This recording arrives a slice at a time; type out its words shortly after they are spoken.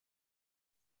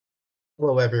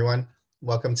Hello, everyone.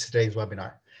 Welcome to today's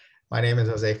webinar. My name is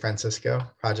Jose Francisco,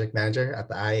 Project Manager at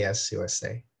the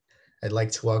IAS-USA. I'd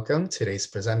like to welcome today's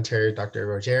presenter, Dr.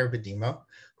 Bedimo,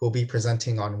 who will be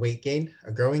presenting on weight gain,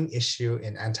 a growing issue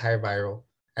in antiretroviral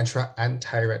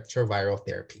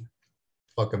therapy.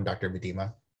 Welcome, Dr.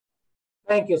 Bedimo.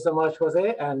 Thank you so much,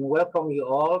 Jose, and welcome you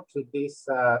all to this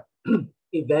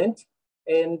event.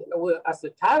 And as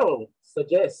the title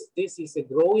suggests, this is a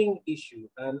growing issue,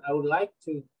 and I would like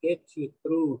to get you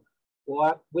through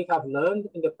what we have learned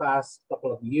in the past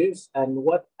couple of years and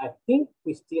what I think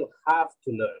we still have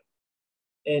to learn.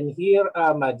 And here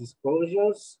are my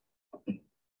disclosures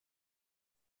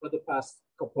for the past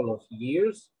couple of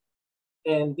years.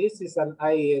 And this is an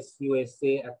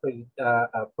IAS-USA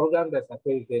program that's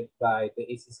accredited by the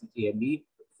ACCGME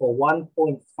for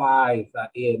 1.5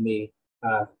 AMA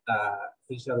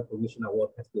Physician Recognition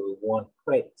Award Category 1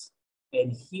 credits.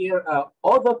 And here are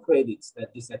other credits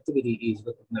that this activity is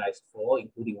recognized for,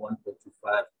 including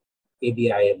 1.25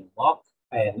 ABIM mock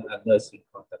and nursing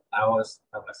contact hours,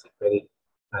 pharmacy credit,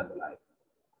 and the like.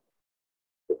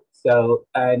 So,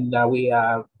 and we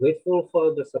are grateful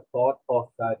for the support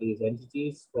of these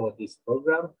entities for this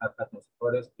program, Platinum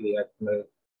supporters,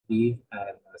 Leave,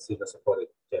 and Silver supported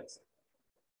Jensen.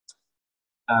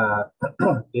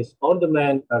 This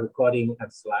on-demand recording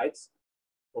and slides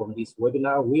from this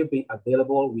webinar will be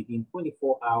available within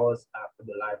 24 hours after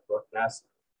the live broadcast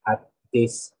at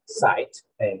this site,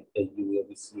 and you will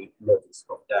receive notice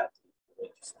of that if you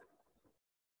register.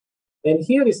 And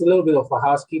here is a little bit of a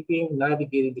housekeeping.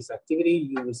 Navigating this activity,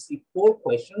 you will see 4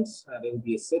 questions. There will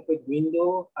be a separate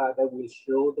window that will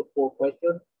show the 4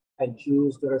 questions, and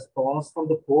choose the response from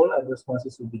the poll, and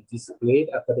responses will be displayed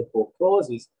after the poll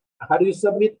closes. How do you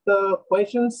submit the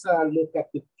questions? Look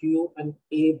at the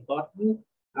Q&A button.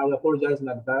 I will apologize in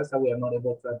advance that we are not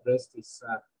able to address this,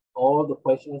 all the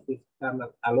questions with time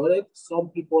allotted. Some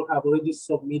people have already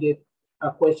submitted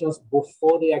questions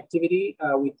before the activity.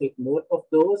 We take note of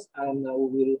those, and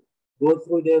we will go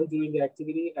through them during the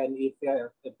activity. And if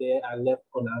they are left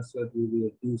unanswered, we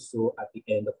will do so at the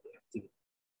end of the activity.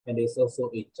 And there's also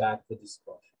a chat for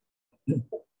discussion.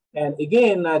 And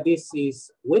again, this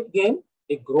is weight gain,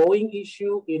 a growing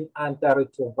issue in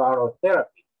antiretroviral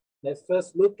therapy. Let's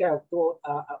first look at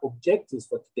our objectives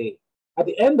for today. At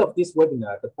the end of this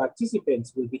webinar, the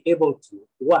participants will be able to,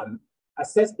 1,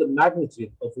 assess the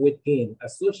magnitude of weight gain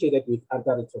associated with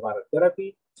antiretroviral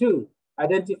therapy. 2,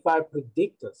 identify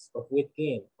predictors of weight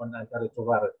gain on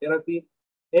antiretroviral therapy.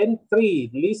 And 3,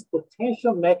 list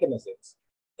potential mechanisms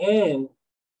and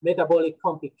metabolic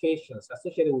complications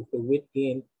associated with the weight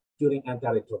gain during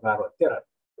antiretroviral therapy.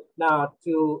 Now,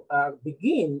 to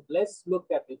begin, let's look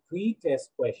at the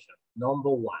pre-test question. Number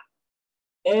 1.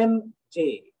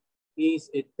 MJ is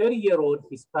a 30-year-old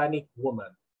Hispanic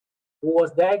woman who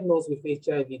was diagnosed with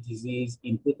HIV disease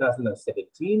in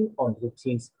 2017 on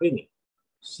routine screening.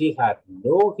 She had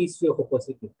no history of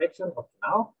opposite infection up to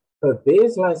now. Her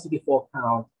baseline CD4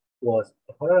 count was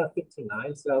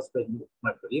 159 cells per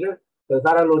microliter. Her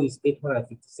viral load is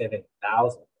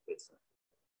 857,000.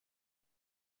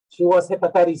 She was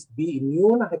hepatitis B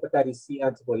immune, hepatitis C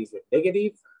antibodies were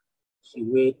negative. She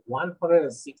weighed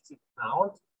 160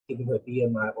 pounds, giving her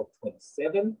BMI of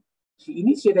 27. She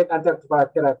initiated antiretroviral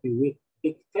therapy with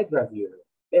bictegravir,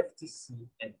 FTC,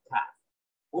 and TAF.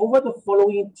 Over the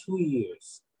following 2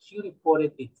 years, she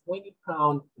reported a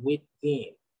 20-pound weight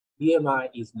gain.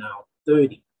 BMI is now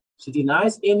 30. She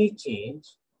denies any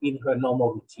change in her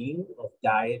normal routine of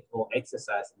diet or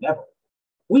exercise level.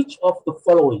 Which of the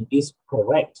following is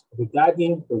correct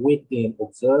regarding the weight gain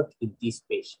observed in this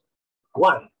patient?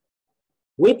 1,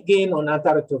 weight gain on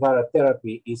antiretroviral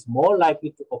therapy is more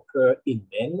likely to occur in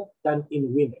men than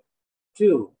in women.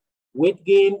 2, weight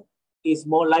gain is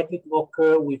more likely to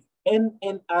occur with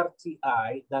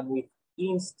NNRTI than with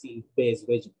instill-based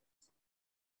regimens.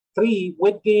 3,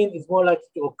 weight gain is more likely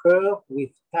to occur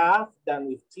with TAF than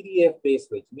with TDF-based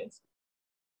regimens.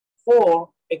 4,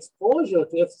 exposure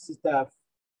to FCC TAF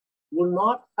will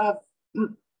not have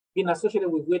been associated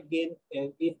with weight gain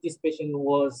and if this patient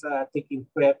was taking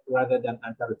PrEP rather than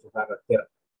antiretroviral therapy.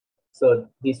 So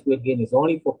this weight gain is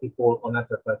only for people on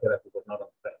antiretroviral therapy but not on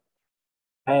PrEP.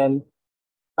 And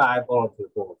 5, all of the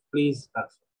above. Please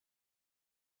answer.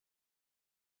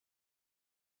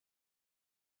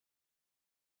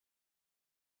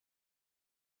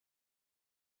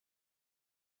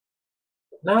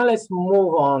 Now let's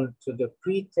move on to the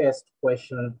pre-test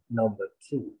question number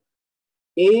 2.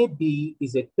 AB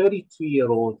is a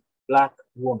 32-year-old Black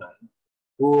woman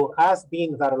who has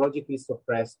been virologically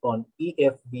suppressed on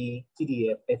EFB,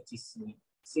 TDF, FTC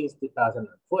since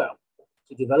 2012.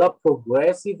 She developed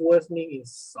progressive worsening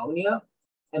insomnia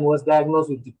and was diagnosed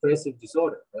with depressive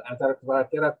disorder.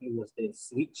 Antiretroviral therapy was then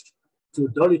switched to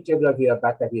dolutegravir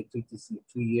bacavir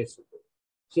 2 years ago.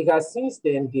 She has since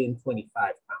then gained 25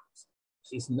 pounds.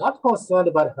 She's not concerned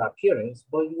about her appearance,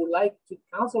 but you would like to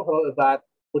counsel her about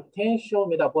potential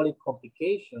metabolic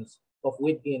complications of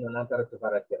weight gain on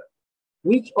antiretroviral therapy.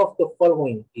 Which of the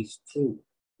following is true?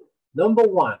 Number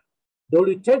one,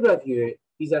 dolutegravir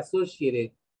is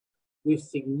associated with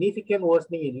significant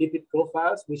worsening in lipid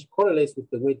profiles, which correlates with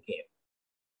the weight gain.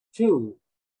 Two,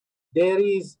 there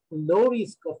is no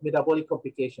risk of metabolic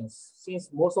complications since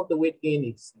most of the weight gain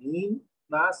is lean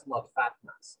mass, not fat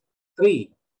mass. Three,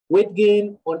 weight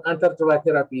gain on antiretroviral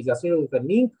therapy is associated with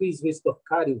an increased risk of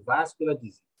cardiovascular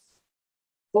disease.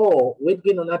 Four, weight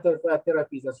gain on antiretroviral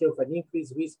therapy is associated with an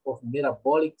increased risk of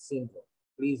metabolic syndrome.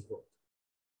 Please vote.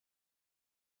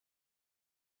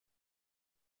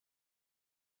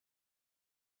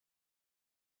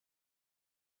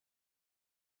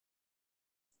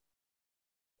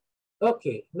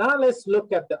 Okay, now let's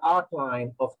look at the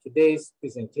outline of today's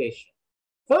presentation.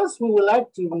 First, we would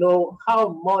like to know how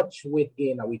much weight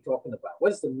gain are we talking about?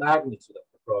 What is the magnitude of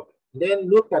the problem? Then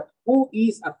look at who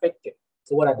is affected.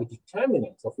 So what are the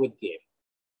determinants of weight gain?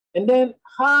 And then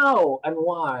how and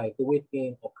why the weight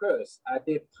gain occurs? Are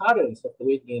there patterns of the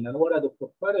weight gain and what are the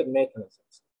purported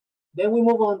mechanisms? Then we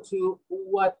move on to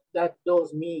what that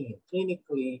does mean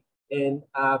clinically and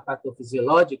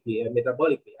pathophysiologically and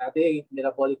metabolically. Are there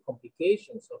metabolic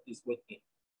complications of this weight gain?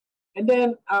 And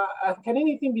then can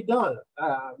anything be done?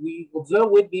 We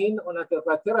observe weight gain on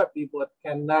antiretroviral therapy, but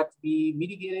can that be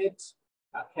mitigated?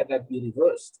 Can that be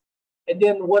reversed? And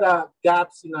then what are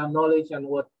gaps in our knowledge and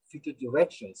what future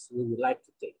directions we would like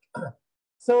to take?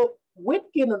 So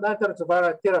weight gain on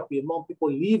antiretroviral therapy among people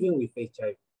living with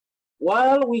HIV.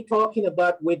 While we're talking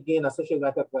about weight gain associated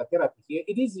with antiretroviral therapy here,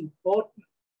 it is important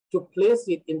to place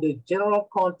it in the general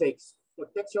context,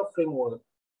 contextual framework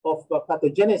of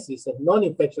pathogenesis of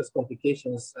non-infectious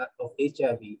complications of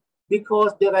HIV,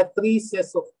 because there are three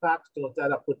sets of factors that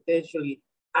are potentially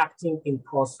acting in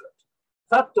concert.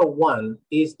 Factor one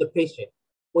is the patient,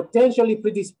 potentially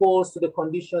predisposed to the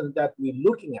condition that we're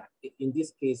looking at, in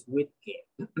this case, weight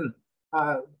gain,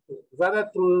 rather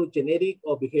through genetic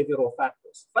or behavioral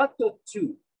factors. Factor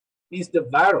two is the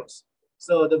virus.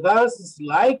 So the virus is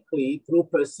likely through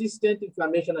persistent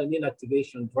inflammation and immune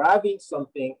activation driving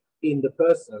something in the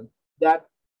person that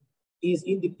is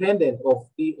independent of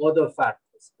the other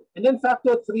factors. And then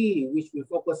factor three, which we're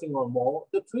focusing on more,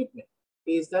 the treatment,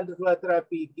 is that the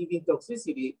therapy giving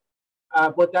toxicity,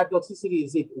 but that toxicity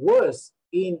is it worse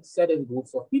in certain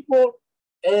groups of people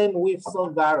and with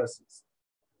some viruses.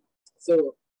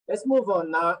 So let's move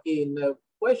on now in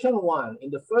question one,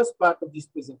 in the first part of this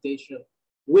presentation,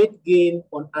 weight gain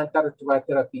on antiretroviral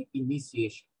therapy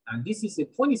initiation. And this is a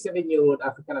 27-year-old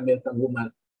African-American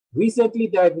woman recently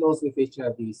diagnosed with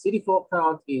HIV. CD4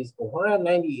 count is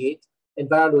 198 and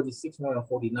viral load is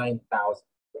 649,000.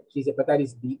 She's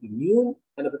hepatitis B immune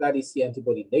and hepatitis C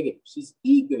antibody negative. She's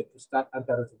eager to start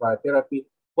antiretroviral therapy,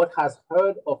 but has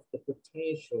heard of the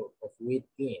potential of weight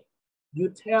gain. You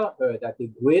tell her that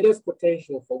the greatest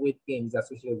potential for weight gain is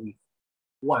associated with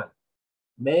one,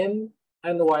 men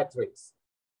and white race.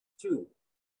 Two,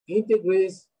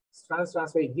 integrase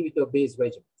trans-transfer inhibitor-based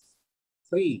regimens.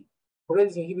 Three,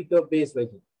 protease inhibitor-based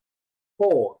regimen.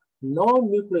 Four,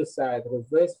 non-nucleoside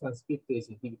reverse transcriptase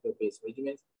inhibitor-based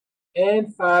regimens.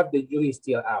 And five, the jury is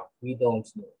still out. We don't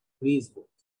know. Please vote.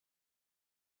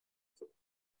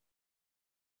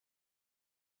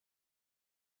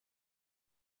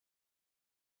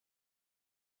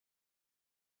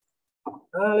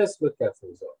 Now let's look at the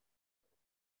result.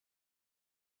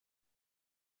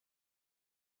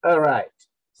 All right.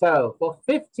 So for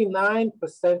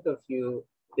 59% of you,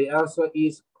 the answer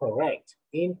is correct.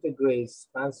 Integrase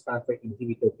trans-transfer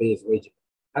inhibitor-based regimen.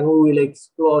 And we will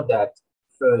explore that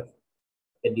further.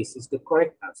 And this is the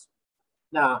correct answer.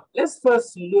 Now, let's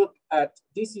first look at,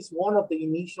 this is one of the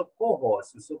initial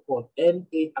cohorts, the so-called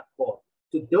NA Accord,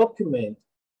 to document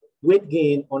weight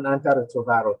gain on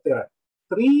antiretroviral therapy.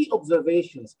 Three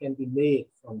observations can be made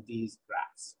from these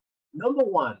graphs. Number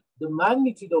one, the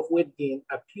magnitude of weight gain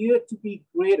appeared to be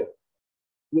greater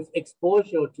with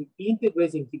exposure to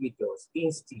integrase inhibitors,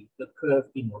 INSTI, the curve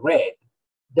in red,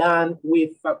 than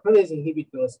with protease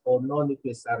inhibitors or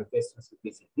non-nucleoside reverse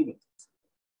transcriptase inhibitors.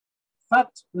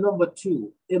 Fact number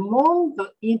two, among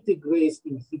the integrase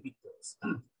inhibitors,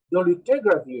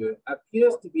 dolutegravir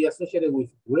appears to be associated with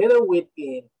greater weight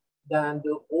gain than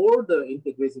the older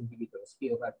integrase inhibitors,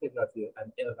 here, valtegravir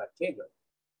and elritercept.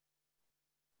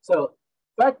 So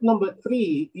Fact number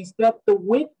 3 is that the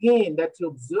weight gain that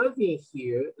you're observing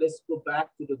here, let's go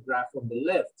back to the graph on the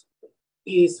left,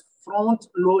 is front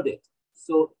loaded.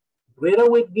 So greater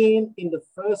weight gain in the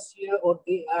first year of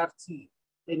ART.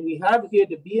 And we have here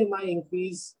the BMI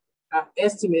increase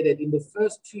estimated in the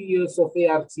first 2 years of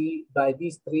ART by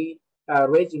these 3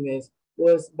 regimens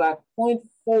was about 0.4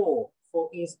 for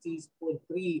INSTIs,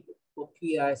 0.3 for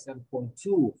PIs, and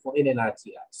 0.2 for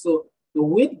NNRTI. So the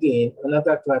weight gain on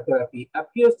antiretroviral therapy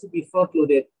appears to be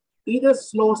front-loaded, either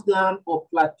slows down or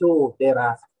plateau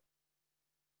thereafter.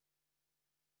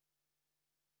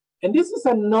 And this is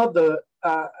another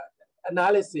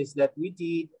analysis that we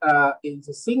did. It's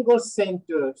a single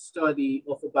center study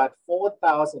of about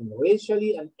 4,000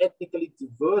 racially and ethnically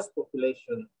diverse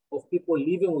population of people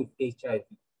living with HIV.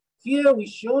 Here we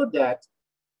show that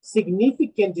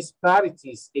significant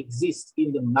disparities exist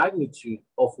in the magnitude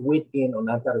of weight gain on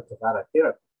antiretroviral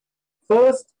therapy.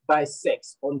 First, by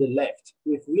sex on the left,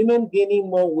 with women gaining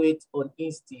more weight on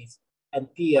INSTIs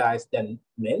and PIs than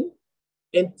men.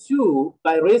 And 2,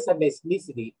 by race and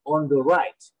ethnicity on the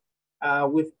right,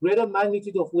 with greater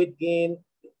magnitude of weight gain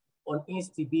on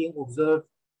INSTI being observed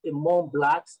among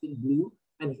Blacks in blue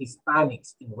and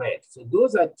Hispanics in red. So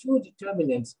those are 2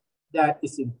 determinants that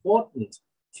is important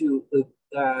to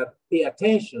pay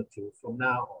attention to from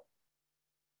now on.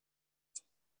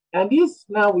 And this,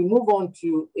 now we move on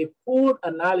to a pooled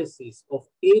analysis of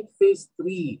 8 phase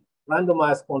 3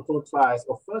 randomized controlled trials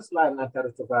of first-line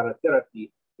antiretroviral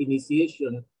therapy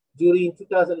initiation during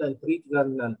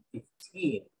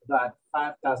 2003-2015, about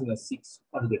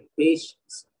 5,600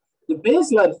 patients. The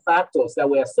baseline factors that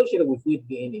were associated with weight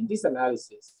gain in this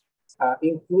analysis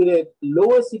included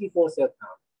lower CD4 cell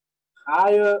count,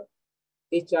 higher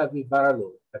HIV viral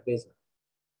load at baseline,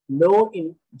 no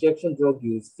injection drug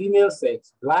use, female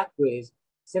sex, Black race,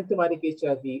 symptomatic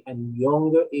HIV, and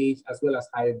younger age, as well as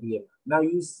higher BMI. Now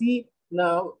you see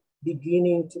now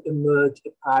beginning to emerge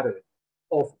a pattern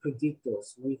of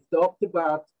predictors. We talked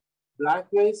about Black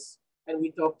race and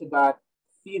we talked about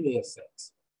female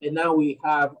sex. And now we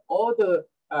have all the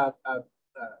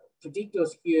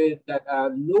predictors here that are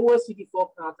lower CD4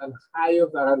 count and higher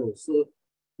viral load. So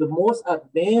the most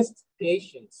advanced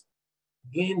patients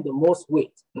gain the most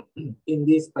weight in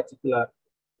this particular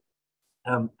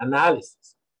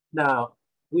analysis. Now,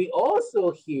 we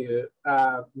also here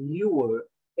newer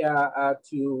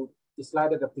to the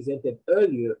slide that I presented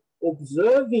earlier,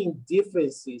 observing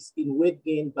differences in weight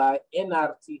gain by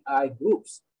NRTI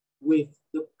groups, with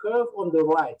the curve on the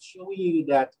right showing you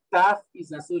that TAF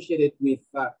is associated with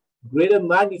greater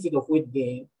magnitude of weight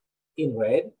gain in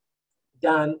red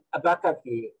than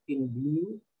abacavir in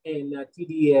blue and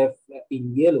TDF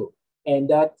in yellow. And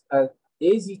that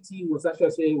AZT was actually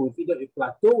associated with either a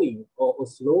plateauing or a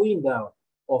slowing down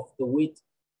of the weight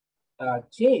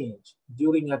change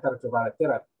during antiretroviral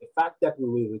therapy, a fact that we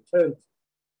will return to.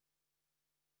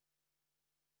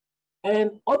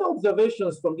 And other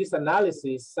observations from this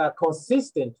analysis are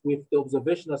consistent with the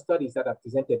observational studies that I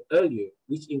presented earlier,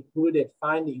 which included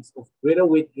findings of greater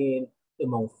weight gain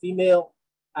among female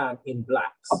and in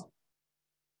Blacks.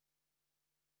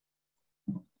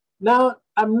 Now,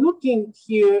 I'm looking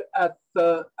here at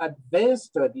the advanced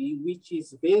study, which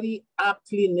is very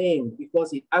aptly named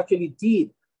because it actually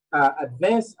did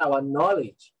advance our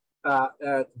knowledge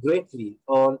greatly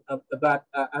on about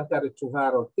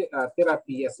antiretroviral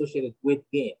therapy associated with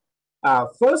gain.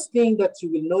 First thing that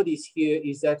you will notice here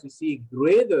is that you see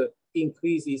greater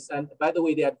increases, and by the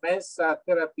way, the advanced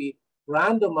therapy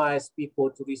randomized people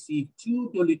to receive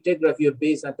 2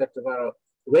 dolutegravir-based antiretroviral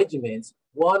regimens,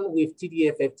 one with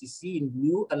TDF-FTC in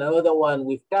blue and another one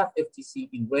with TAF-FTC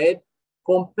in red,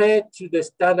 compared to the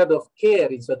standard of care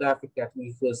in South Africa,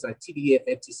 which was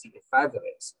TDF-FTC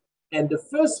efavirenz. And the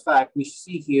first fact we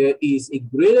see here is a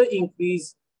greater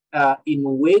increase in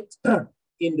weight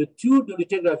in the 2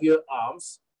 dolutegravir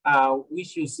arms,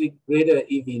 which you see greater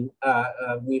even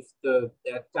with the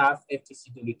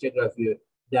TAF-FTC dolutegravir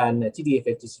than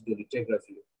TDF-FTC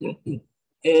dolutegravir.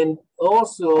 And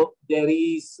also there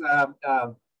is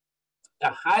a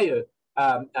higher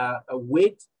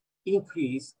weight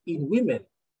increase in women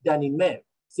than in men,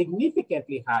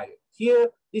 significantly higher. Here,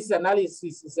 this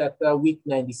analysis is at week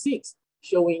 96,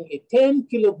 showing a 10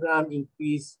 kilogram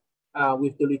increase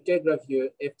with dolutegravir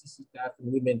FTC TAF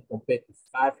in women compared to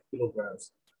 5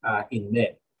 kilograms in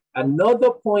men.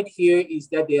 Another point here is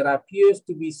that there appears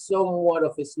to be somewhat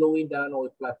of a slowing down or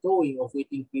a plateauing of weight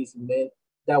increase in men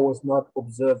that was not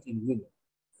observed in women.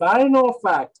 Final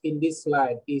fact in this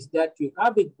slide is that you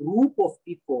have a group of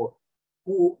people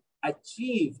who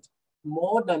achieved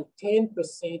more than 10%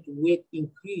 weight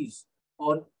increase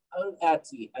on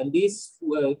LRT, and these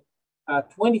were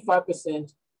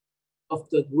 25% of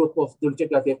the group of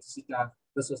dolutegravir FTC staff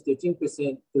versus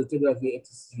 13% dolutegravir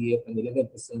FTC and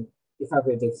 11%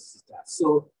 efavirenz FTC staff.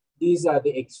 So these are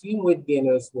the extreme weight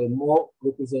gainers were more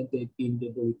represented in the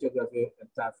dolutegravir and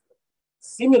TAF.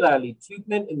 Similarly,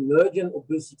 treatment emergent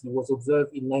obesity was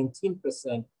observed in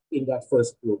 19% in that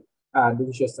first group,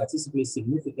 which was statistically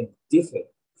significantly different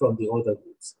from the other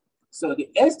groups. So the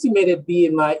estimated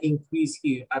BMI increase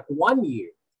here at 1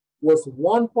 year was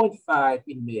 1.5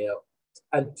 in male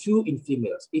and 2 in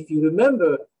females. If you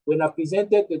remember, when I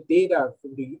presented the data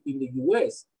from in the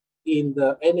US, in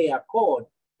the NA Accord,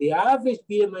 the average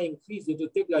BMI increase with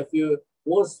dolutegravir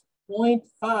was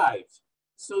 0.5.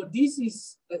 So this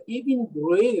is an even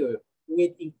greater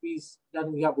weight increase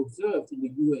than we have observed in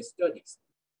the US studies,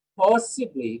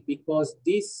 possibly because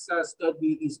this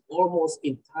study is almost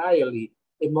entirely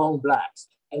among Blacks.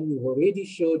 And we already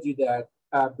showed you that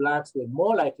Blacks were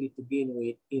more likely to gain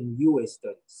weight in US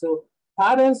studies. So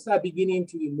patterns are beginning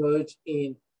to emerge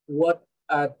in what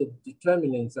are the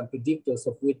determinants and predictors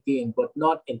of weight gain, but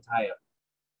not entirely.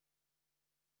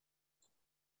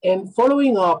 And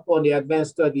following up on the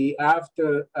advanced study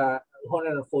after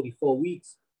 144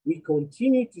 weeks, we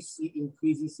continue to see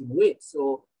increases in weight.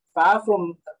 So far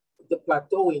from the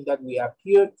plateauing that we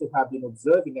appear to have been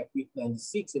observing at week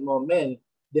 96 among men,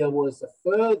 there was a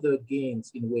further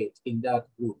gains in weight in that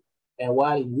group. And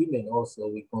while in women also,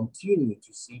 we continue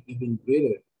to see even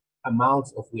greater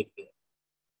amounts of weight gain.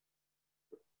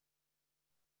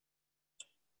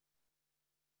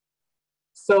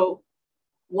 So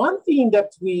one thing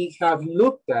that we have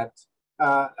looked at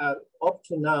up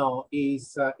to now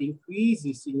is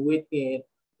increases in weight gain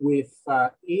with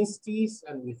INSTIs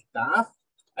and with TAF,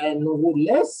 and with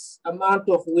less amount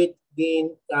of weight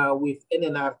gain with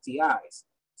NNRTIs.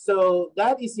 So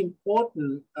that is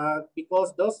important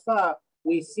because thus far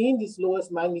we've seen this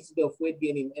lowest magnitude of weight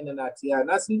gain in NNRTI. And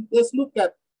let's look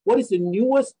at what is the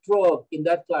newest drug in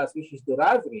that class, which is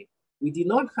doravirine. We did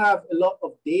not have a lot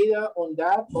of data on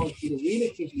that until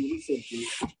relatively recently.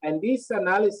 And this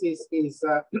analysis is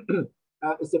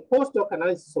it's a post-hoc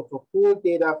analysis of the full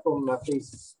data from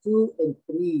phase 2 and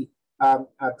 3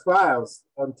 trials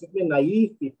on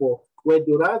treatment-naive people, where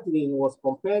doravirine was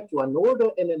compared to an older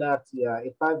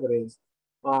NNRTI, efavirenz,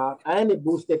 and a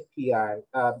boosted PI,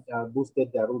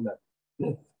 boosted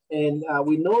darunavir. And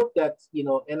we note that, you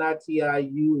know,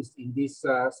 NRTI used in this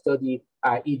study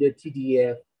are either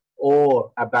TDF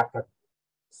or abacavir.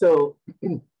 So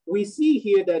we see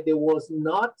here that there was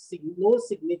no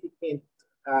significant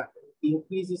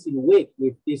increases in weight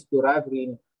with this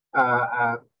doravirine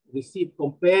received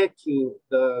compared to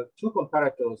the two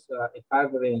comparators,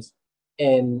 efavirenz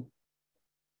and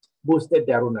boosted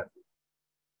darunavir.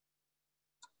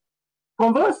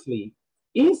 Conversely,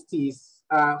 INSTIs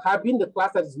have been the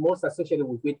class that is most associated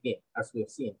with weight gain, as we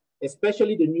have seen,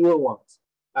 especially the newer ones,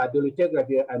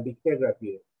 dolutegravir and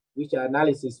bictegravir, which are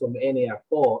analysis from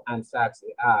NAR4 and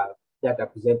SACS-AR that are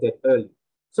presented early.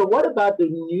 So what about the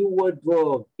newer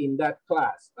drug in that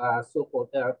class, so-called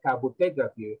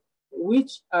cabotegravir,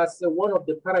 which as one of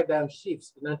the paradigm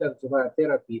shifts in antiretroviral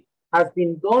therapy has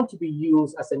been known to be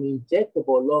used as an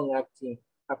injectable long-acting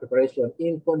preparation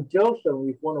in conjunction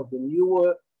with one of the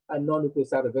newer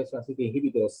non-nucleoside reverse transcription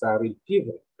inhibitors,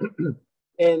 rilpivirine.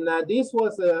 And this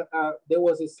was there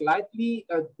was a slightly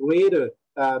greater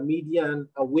median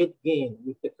weight gain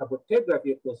with the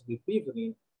cabotegravir plus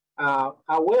rilpivirine.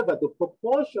 However, the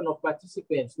proportion of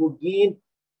participants who gained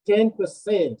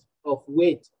 10% of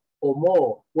weight or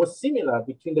more was similar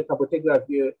between the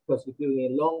cabotegravir plus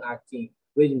rilpivirine long-acting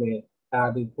regimen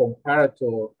and the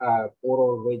comparator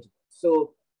oral regimen.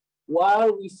 So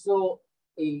while we saw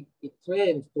a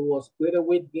trend towards greater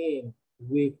weight gain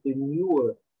with the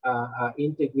newer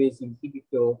integrase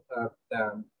inhibitor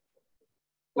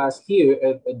class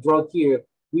here, a drug here,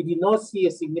 we did not see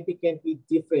a significantly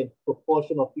different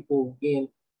proportion of people who gain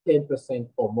 10%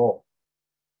 or more.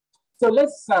 So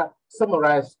let's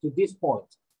summarize to this point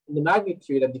the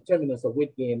magnitude and determinants of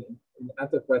weight gain in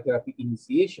antiretroviral therapy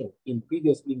initiation in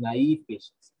previously naive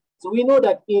patients. So we know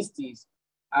that INSTIs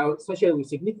are associated with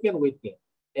significant weight gain,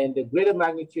 and the greater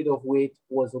magnitude of weight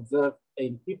was observed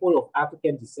in people of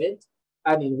African descent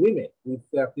and in women.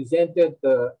 We've presented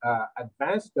the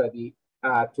advanced study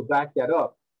to back that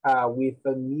up with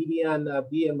a median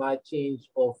BMI change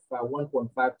of 1.5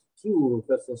 to 2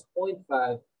 versus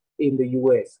 0.5 in the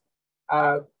US.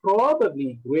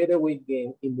 Probably greater weight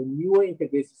gain in the newer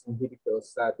integrases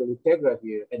inhibitors,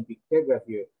 dolutegravir and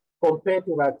bictegravir, compared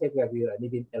to raltegravir and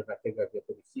even elraltegravir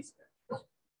for the system.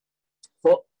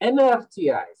 For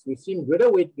NRTIs, we've seen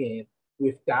greater weight gain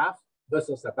with TAF,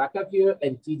 versus abacavir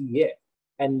and TDF.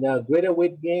 And greater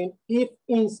weight gain if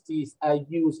INSTIs are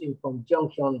used in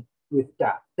conjunction with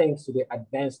TAF, thanks to the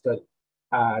advanced study.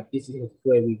 This is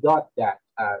where we got that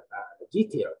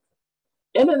detail.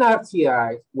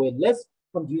 MNRTIs were less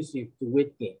conducive to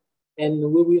weight gain, and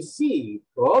we will see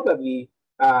probably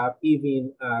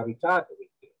even retarded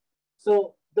weight gain.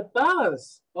 So the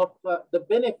balance of the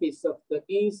benefits of the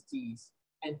INSTIs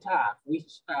and TAF,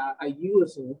 which are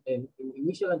used in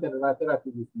initial antiretroviral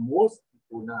therapy with most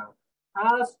people now,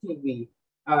 has to be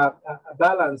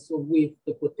balanced with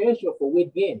the potential for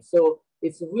weight gain. So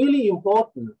it's really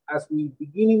important as we're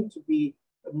beginning to be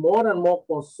more and more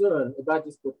concerned about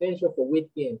this potential for weight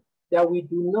gain that we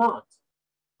do not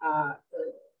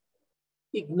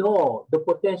ignore the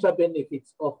potential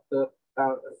benefits of the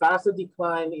faster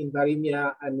decline in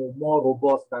viremia and more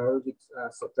robust virologic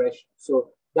suppression. So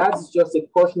that's just a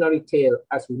cautionary tale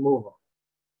as we move on.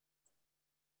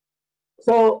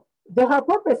 So the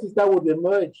hypothesis that would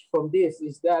emerge from this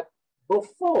is that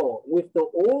before, with the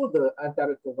older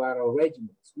antiretroviral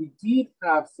regimens, we did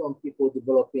have some people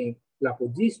developing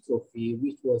lipodystrophy,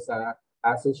 which was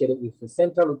associated with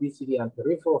central obesity and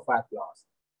peripheral fat loss.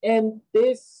 And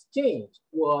this change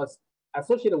was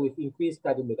associated with increased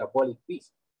cardiometabolic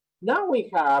risk. Now we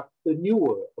have the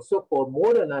newer, so-called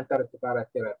modern antiretroviral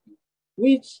therapy,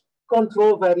 which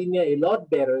control viremia a lot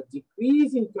better,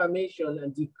 decrease inflammation,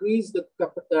 and reduce the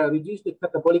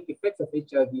catabolic effects of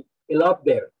HIV a lot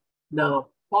better. Now,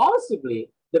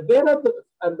 possibly, the better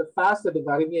and the faster the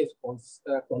viremia is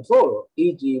controlled,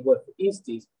 e.g. with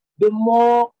INSTIs, the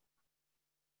more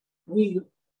we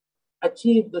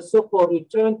achieve the so-called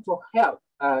return to health,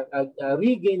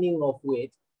 regaining of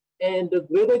weight, and the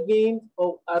greater gains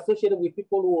associated with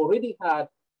people who already had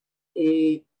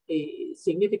a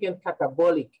significant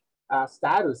catabolic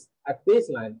status at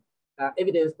baseline,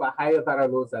 evidenced by higher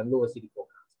viral loads and lower CD4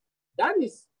 counts. That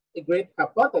is a great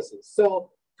hypothesis. So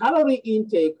calorie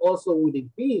intake also would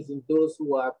increase in those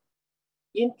who are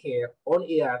in care on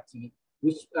ART,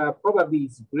 which probably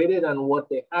is greater than what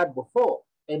they had before.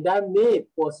 And that may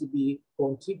possibly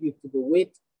contribute to the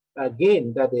weight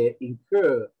gain that they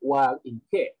incur while in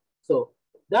care. So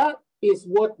that is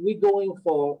what we're going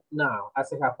for now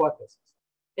as a hypothesis.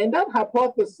 And that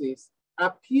hypothesis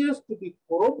appears to be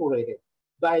corroborated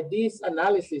by this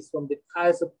analysis from the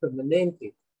Kaiser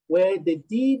Permanente, where they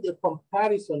did a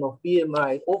comparison of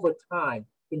BMI over time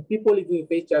in people living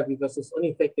with HIV versus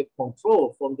uninfected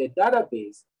control from the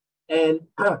database. And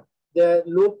they're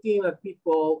looking at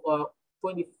people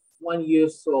 21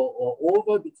 years or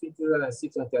over between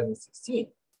 2006 and 2016.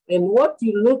 And what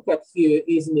you look at here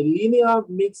is in a linear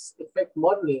mixed effect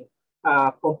modeling,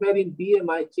 comparing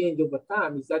BMI change over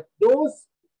time, is that those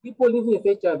people living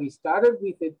with HIV started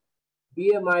with a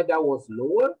BMI that was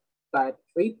lower by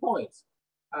 3 points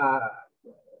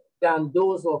than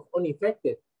those of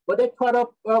uninfected, but they caught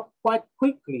up quite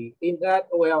quickly in that,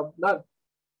 well, not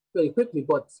very quickly,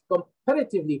 but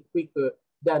comparatively quicker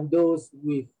than those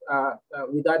with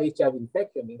without HIV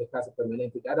infection in the Kaiser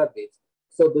Permanente database.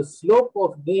 So the slope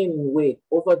of gaining weight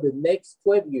over the next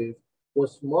 12 years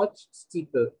was much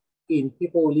steeper in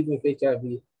people living with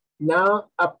HIV, now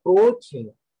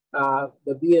approaching the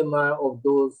BMI of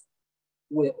those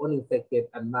who were uninfected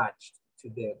and matched to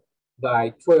them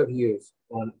by 12 years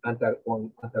on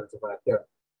antiretroviral therapy.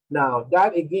 Now,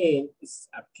 that again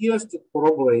appears to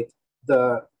corroborate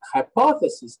the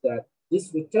hypothesis that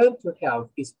this return to health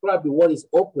is probably what is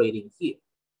operating here.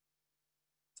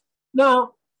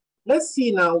 Now, let's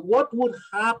see now what would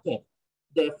happen,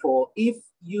 therefore, if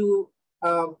you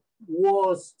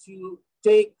was to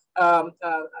take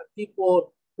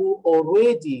people who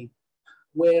already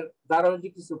were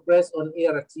virologically suppressed on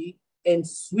ART and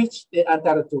switch the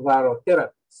antiretroviral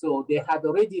therapy. So they had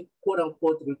already, quote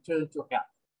unquote, returned to health.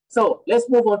 So let's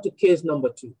move on to case number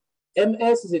 2.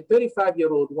 MS is a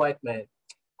 35-year-old white man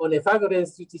on a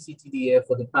 500cc TDF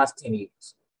for the past 10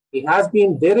 years. He has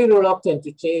been very reluctant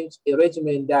to change a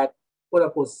regimen that, quote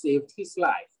unquote, saved his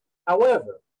life.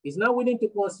 However, he's not willing to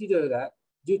consider that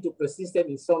due to persistent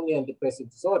insomnia and depressive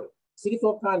disorder.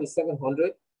 CD4 count is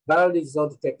 700, viral is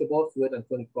undetectable, fewer than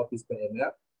 20 copies per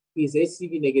ml. He is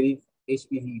HCV negative,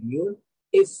 HPV immune.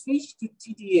 A switch to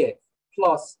TDF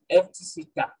plus FTC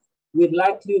TAF will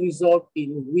likely result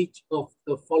in which of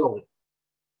the following?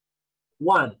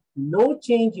 1, no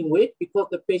change in weight because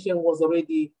the patient was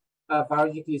already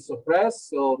virologically suppressed,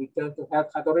 so return to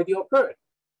health had already occurred.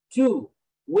 2,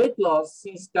 weight loss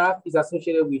since TAF is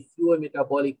associated with fewer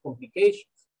metabolic complications.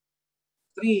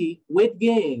 3, weight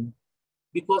gain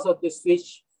because of the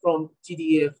switch from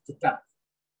TDF to TAF.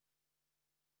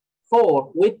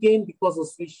 4, weight gain because of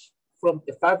switch from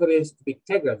efavirenz to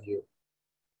bictegravir.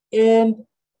 And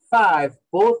 5,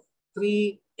 both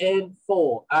 3 and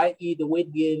 4, i.e. the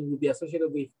weight gain will be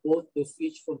associated with both the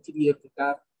switch from TDF to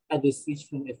TAF and the switch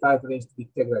from efavirenz to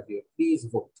bictegravir. Please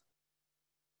vote.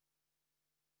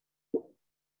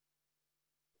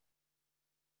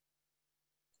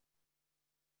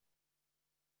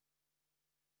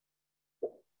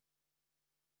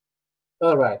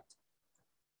 All right,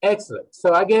 excellent.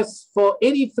 So I guess for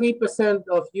 83%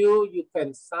 of you, you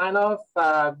can sign off.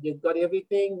 You've got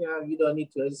everything. You don't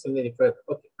need to listen any further.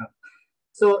 Okay.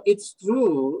 So it's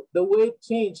true, the weight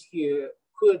change here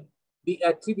could be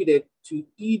attributed to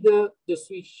either the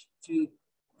switch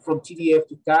from TDF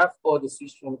to TAF or the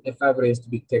switch from efavirenz to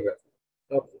bictegravir.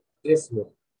 Okay, let's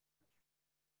move.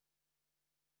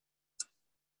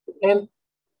 And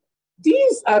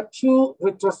these are two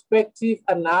retrospective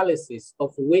analyses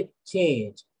of weight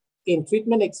change in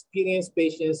treatment-experienced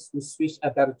patients who switch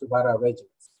antiretroviral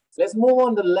regimens. Let's move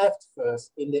on the left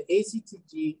first. In the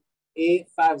ACTG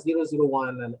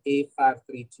A5001 and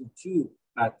A5322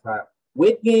 trial,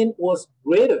 weight gain was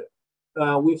greater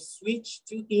with switch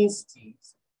to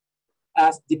INSTIs,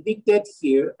 as depicted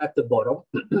here at the bottom.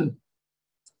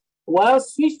 While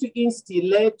switch to INSTI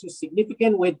led to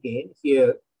significant weight gain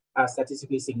here,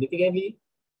 statistically significantly,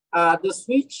 the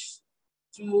switch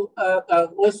to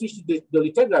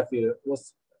dolutegravir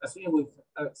was associated with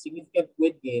significant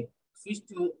weight gain. Switch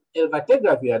to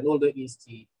elvategravir, an older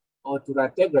INSTI, or to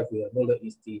raltegravir, an older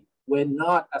INSTI, were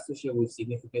not associated with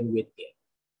significant weight gain.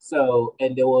 So,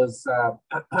 and there was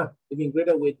even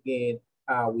greater weight gain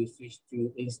we switched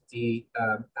to INSTI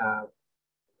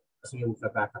associated with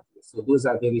abacavir. So those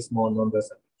are very small numbers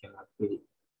that we cannot really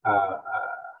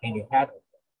hang your hat on.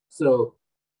 So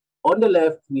on the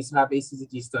left, we have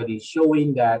ACTG study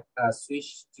showing that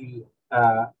switch to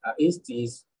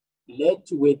INSTIs led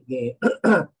to weight gain,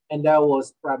 and that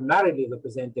was primarily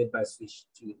represented by switch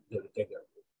to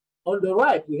dolutegravir. On the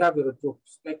right, we have a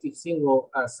retrospective single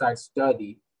site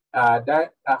study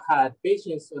that had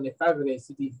patients on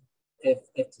efavirenz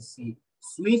FTC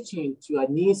switching to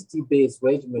an INSTI-based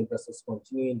regimen versus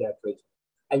continuing that regimen.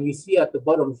 And you see at the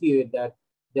bottom here that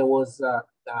there was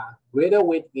greater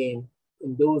weight gain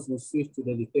in those who switched to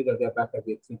the dolutegravir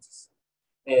abacavir treatments.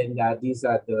 And these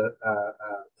are the,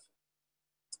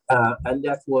 and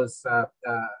that was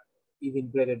even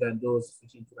greater than those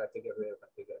switching to raltegravir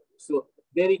abacavir. So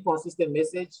very consistent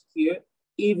message here,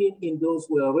 even in those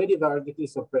who are already virologically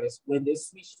suppressed, when they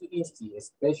switch to INSTI,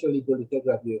 especially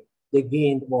dolutegravir, they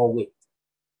gained more weight.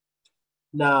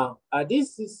 Now,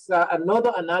 this is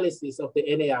another analysis of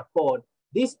the NAR code,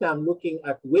 this time looking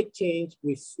at weight change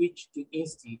with switch to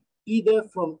INSTI, either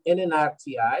from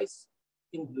NNRTIs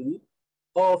in blue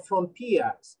or from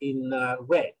PIs in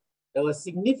red. There was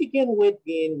significant weight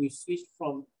gain with switch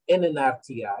from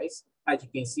NNRTIs, as you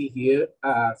can see here,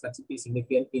 statistically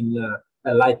significant in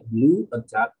light blue on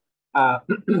top.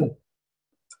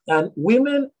 And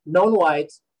women,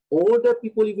 non-whites, older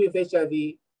people living with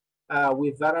HIV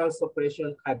with viral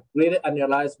suppression had greater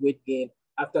annualized weight gain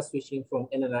after switching from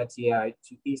NNRTI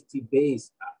to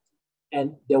INSTI-based.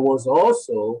 And there was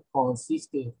also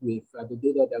consistent with the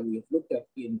data that we've looked at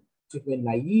in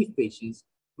treatment-naive patients,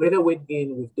 greater weight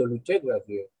gain with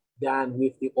dolutegravir than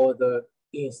with the other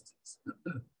INSTIs.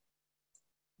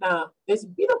 Now, there's a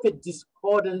bit of a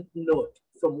discordant note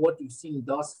from what you've seen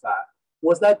thus far,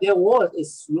 was that there was a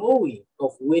slowing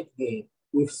of weight gain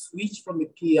with switch from the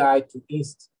PI to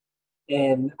INSTI.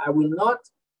 And I will not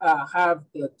have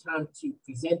the time to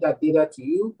present that data to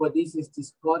you, but this is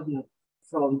discordant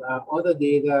from other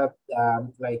data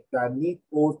like NIC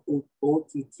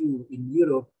 022 in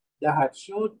Europe that had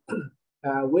showed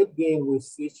weight gain with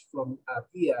switch from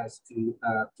PIs to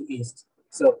INSTI.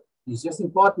 So it's just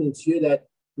important to hear that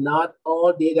not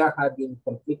all data have been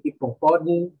completely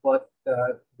concordant, but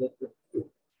the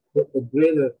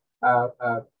greater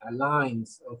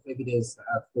lines of evidence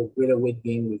for greater weight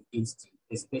gain with INSTI,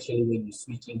 especially when you're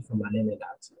switching from an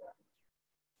NNRTI.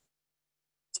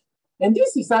 And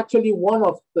this is actually one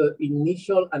of the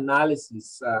initial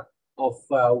analysis of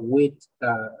weight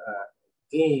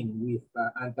gain with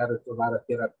antiretroviral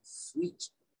therapy switch,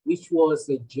 which was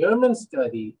a German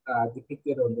study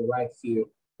depicted on the right here,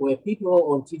 where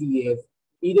people on TDF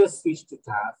either switched to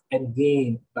TAF and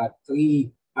gained about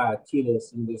 3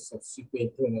 kilos in the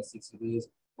subsequent 260 days,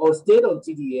 or stayed on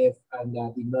TDF and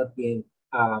did not gain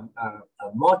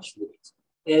much weight.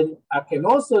 And I can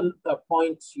also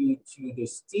point you to the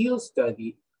STEEL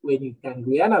study, where you can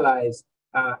reanalyze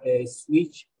a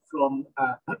switch from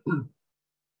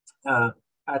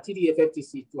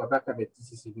TDF-FTC to abacavir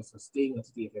TCC versus staying on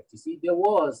TDF-FTC. There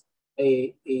was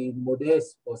a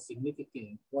modest or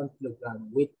significant 1 kilogram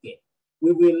weight gain.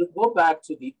 We will go back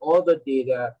to the other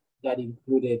data that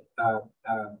included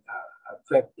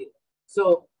prep data.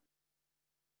 So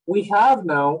we have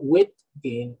now weight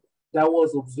gain that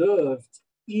was observed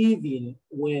even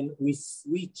when we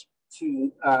switch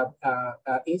to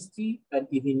INSTI and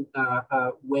even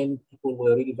when people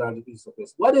were already virologically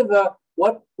suppressed. Whatever,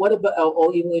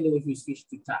 or even if we switch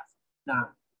to TAF. Now,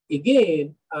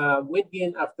 again, weight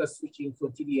gain after switching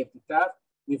from TDF to TAF,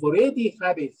 we've already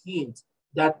had a hint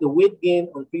that the weight gain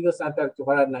on previous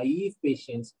antiretroviral naive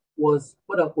patients was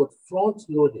quote unquote front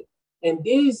loaded. And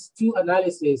these two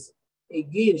analyses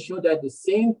again show that the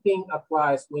same thing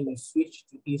applies when you switch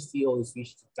to INSTI or you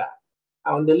switch to TAF.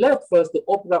 On the left first, the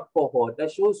OPERA cohort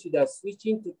that shows you that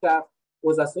switching to TAF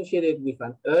was associated with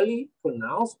an early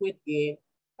pronounced weight gain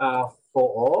for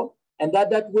all, and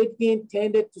that weight gain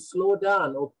tended to slow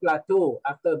down or plateau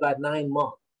after about 9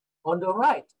 months. On the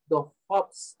right, the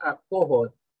HOPS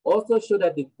cohort also showed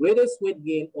that the greatest weight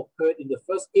gain occurred in the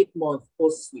first 8 months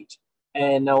post-switch,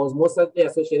 and was mostly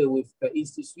associated with the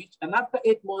INSTI switch. And after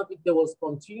 8 months, if there was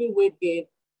continued weight gain,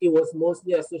 it was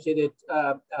mostly associated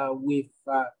with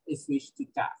a switch to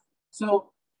TAF.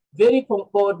 So very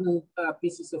concordant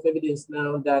pieces of evidence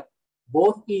now that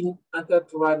both in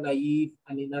antiretroviral naive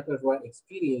and in antiretroviral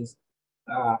experience,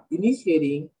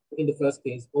 initiating in the first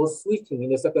case or switching in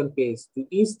the second case to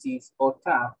INSTIs or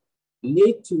TAF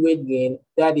lead to weight gain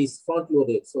that is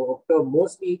front-loaded, so occur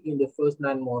mostly in the first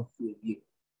 9 months review.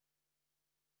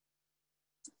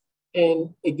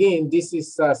 And again, this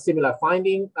is a similar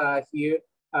finding here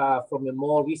from a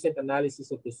more recent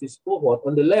analysis of the Swiss cohort.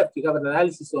 On the left, you have an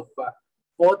analysis of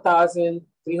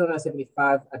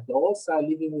 4,375 adults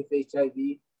living with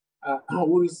HIV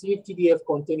who received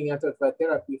TDF-containing antiretroviral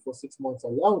therapy for 6 months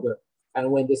or longer. And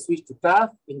when they switched to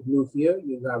TAF, in blue here,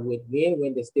 you have weight gain.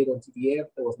 When they stayed on TDF,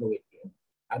 there was no weight gain.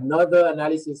 Another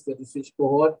analysis of the switch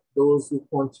cohort, those who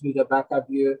continue the backup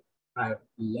year have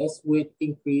less weight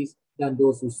increase than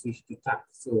those who switch to TAF.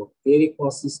 So very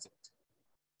consistent.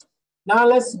 Now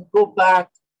let's go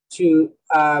back to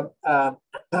our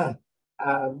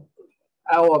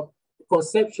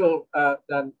conceptual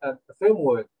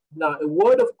framework. Now, a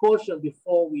word of caution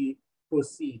before we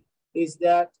proceed is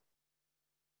that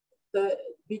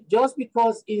just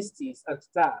because INSTIs and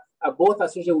TAF are both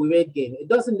associated with weight gain, it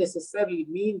doesn't necessarily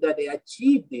mean that they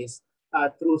achieve this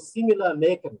through similar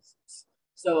mechanisms.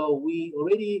 So we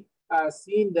already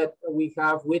seen that we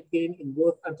have weight gain in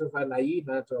both antiretroviral naive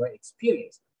and antiretroviral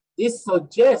experience. This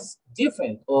suggests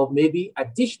different or maybe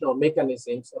additional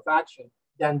mechanisms of action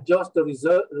than just the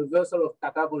reversal of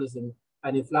catabolism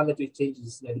and inflammatory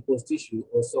changes in adipose tissue,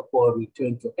 or so-called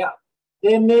return to health.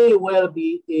 There may well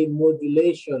be a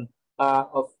modulation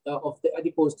of the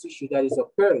adipose tissue that is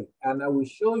occurring. And I will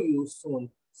show you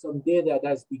soon some data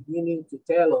that's beginning to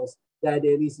tell us that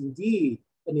there is indeed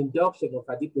an induction of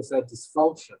adipocyte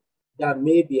dysfunction that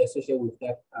may be associated with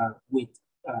that weight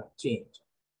change.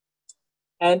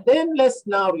 And then let's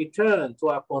now return to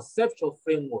our conceptual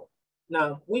framework.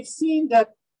 Now, we've seen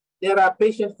that there are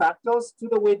patient factors to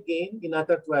the weight gain in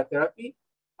antiretroviral therapy.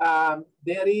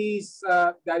 That is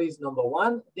number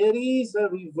one. There is a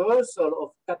reversal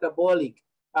of catabolic,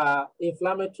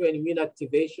 inflammatory and immune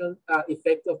activation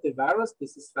effect of the virus.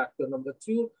 This is factor number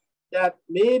two that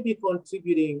may be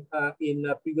contributing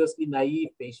in previously naive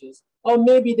patients. Or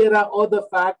maybe there are other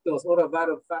factors or other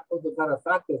viral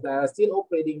factors that are still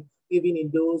operating even in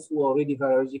those who are already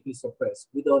virologically suppressed.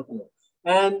 We don't know.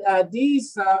 And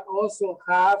these also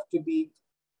have to be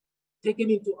taken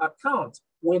into account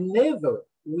whenever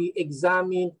we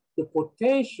examine the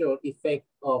potential effect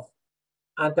of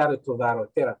antiretroviral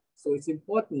therapy. So it's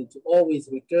important to always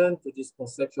return to this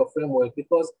conceptual framework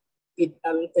because it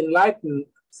enlightens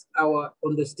our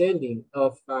understanding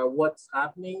of what's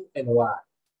happening and why.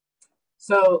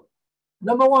 So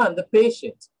number one, the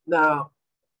patient. Now,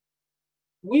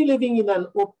 we're living in an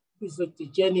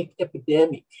obesogenic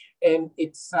epidemic, and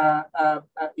it's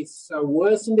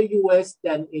worse in the US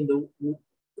than in the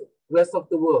rest of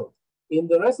the world. In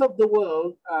the rest of the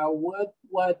world,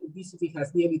 worldwide obesity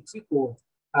has nearly tripled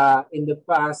in the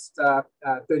past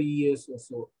 30 years or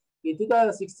so. In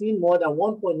 2016, more than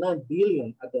 1.9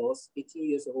 billion adults 18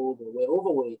 years old were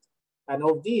overweight, and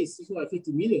of these,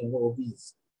 650 million were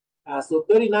obese. So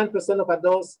 39% of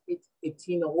adults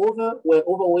 18 or over were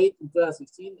overweight in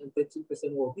 2016, and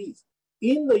 13% were obese.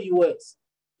 In the US,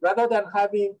 rather than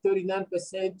having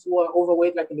 39% who are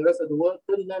overweight like in the rest of the world,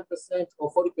 39%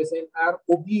 or 40% are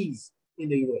obese in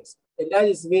the US. And that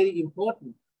is very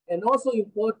important. And also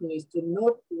important is to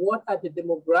note what are the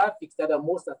demographics that are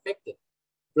most affected.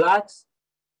 Blacks,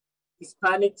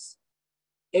 Hispanics,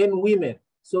 and women.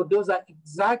 So those are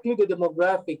exactly the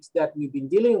demographics that we've been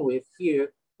dealing with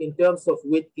here in terms of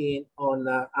weight gain on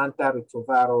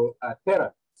antiretroviral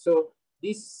therapy. So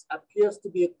this appears to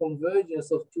be a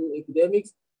convergence of two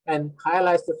epidemics and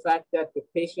highlights the fact that the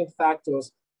patient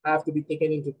factors have to be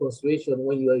taken into consideration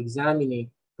when you are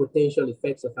examining potential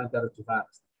effects of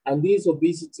antiretrovirals. And this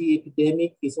obesity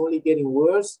epidemic is only getting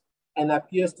worse and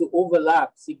appears to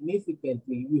overlap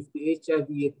significantly with the HIV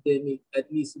epidemic,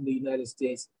 at least in the United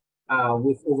States,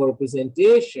 with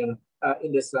overrepresentation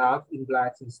in the South in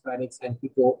Blacks, Hispanics, and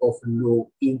people of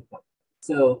low income.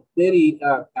 So very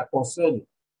concerning.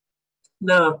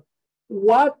 Now,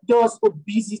 what does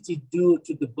obesity do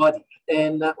to the body?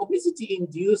 And obesity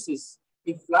induces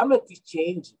inflammatory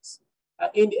changes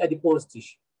in the adipose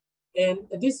tissue. And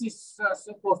this is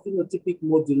so-called phenotypic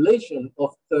modulation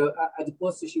of the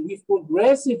adipose tissue with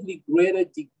progressively greater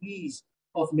degrees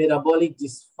of metabolic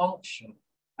dysfunction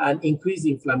and increased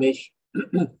inflammation.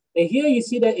 And here you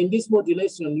see that in this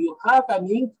modulation, you have an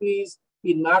increase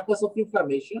in markers of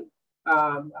inflammation,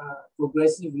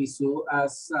 progressively so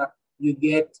as you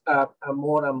get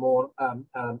more and more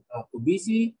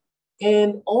obesity.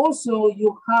 And also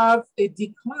you have a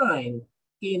decline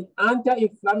in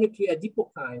anti-inflammatory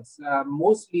adipokines,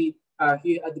 mostly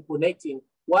here adiponectin,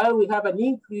 while we have an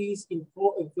increase in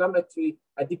pro-inflammatory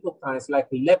adipokines like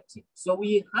leptin. So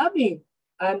we're having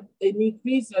an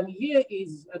increase, and here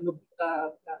is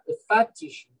a fat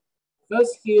tissue.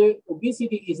 First here,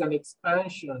 obesity is an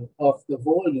expansion of the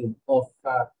volume of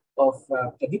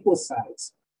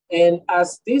adipocytes. And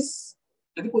as this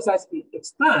adipocytes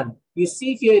expand, you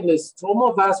see here in the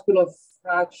stromovascular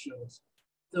fractures,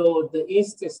 so the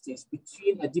interstices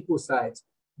between adipocytes,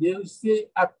 there is the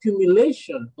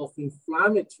accumulation of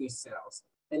inflammatory cells.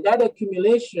 And that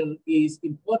accumulation is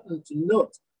important to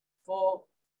note for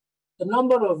a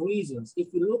number of reasons. If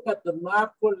you look at the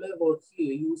macro level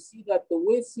here, you see that the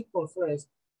weight circumference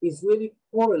is really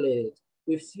correlated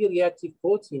with C-reactive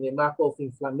protein, a marker of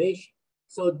inflammation.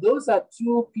 So those are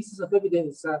two pieces of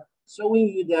evidence showing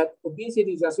you that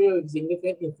obesity is associated with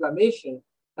significant inflammation,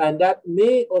 and that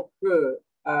may occur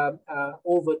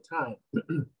over time.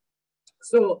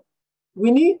 So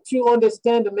we need to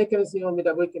understand the mechanism of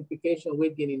metabolic implication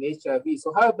weight gain in HIV.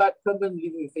 So how about common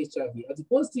living with HIV?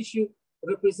 Adipose tissue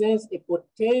represents a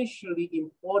potentially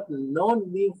important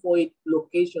non-lymphoid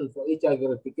location for HIV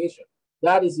replication.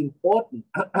 That is important.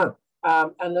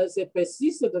 And there's a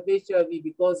persistence of HIV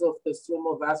because of the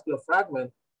stromovascular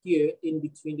fragment here in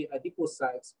between the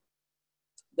adipocytes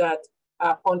that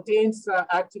contains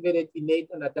activated innate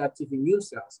and adaptive immune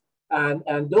cells.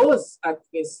 And those, as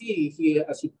you can see here,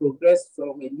 as you progress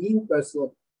from a lean person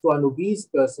to an obese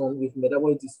person with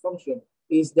metabolic dysfunction,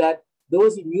 is that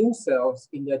those immune cells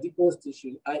in the adipose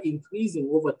tissue are increasing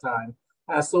over time,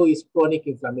 so is chronic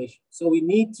inflammation. So we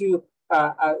need to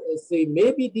say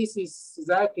maybe this is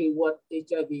exactly what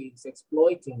HIV is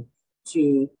exploiting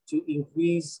to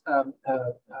increase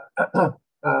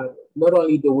not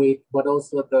only the weight, but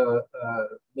also the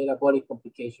metabolic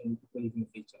complication living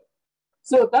with HIV.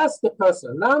 So that's the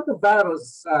person. Now the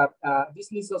virus,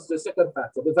 this leads us to the second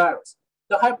factor, the virus.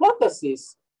 The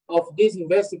hypothesis of these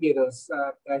investigators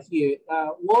here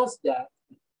was that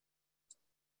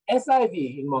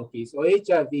SIV in monkeys or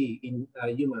HIV in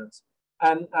humans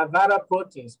and viral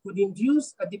proteins could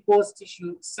induce adipose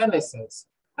tissue senescence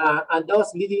and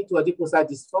thus leading to adipocyte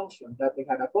dysfunction that they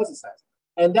had hypothesized.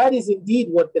 And that is indeed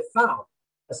what they found.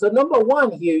 So number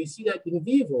one here, you see that in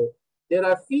vivo, there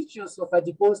are features of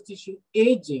adipose tissue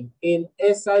aging in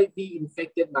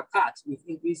SIV-infected macaques with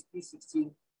increased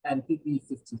P16 and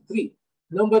PP53.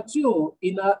 Number two,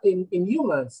 in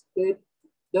humans,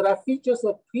 there are features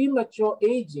of premature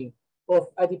aging of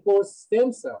adipose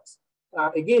stem cells,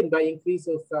 again, by increase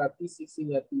of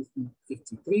P16 and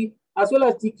P53, as well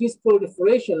as decreased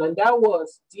proliferation. And that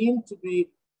was deemed to be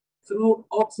through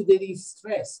oxidative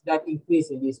stress that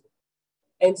increased in this.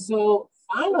 And so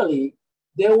finally,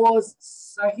 there was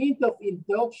a hint of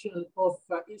induction of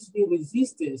insulin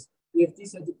resistance with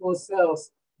these adipose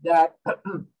cells that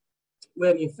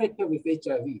were infected with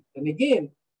HIV. And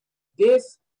again,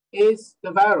 this is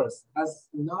the virus, has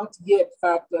not yet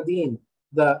factored in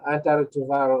the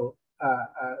antiretroviral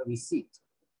receipt.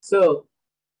 So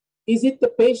is it the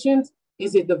patient?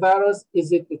 Is it the virus?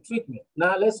 Is it the treatment?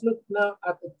 Now let's look now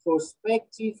at the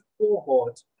prospective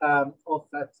cohort of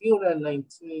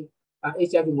 319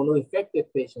 HIV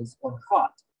mono-infected patients on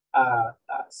heart,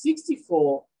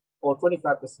 64 or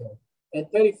 25%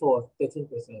 and 34,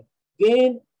 13%,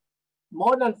 gained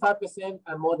more than 5%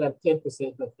 and more than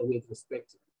 10% of the weight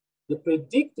respectively. The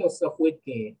predictors of weight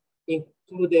gain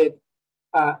included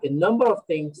a number of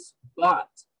things, but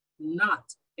not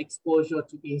exposure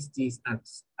to INSTIs and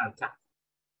TAF.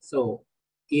 So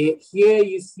here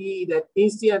you see that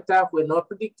INSTI and TAF were not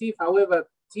predictive. However,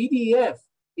 TDF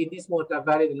in this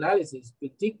multivariate analysis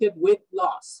predicted weight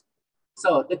loss.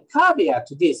 So the caveat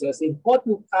to this, there's an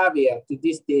important caveat to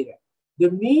this data. The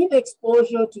mean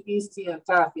exposure to INSTI and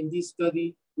TAF in this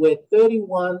study were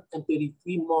 31 and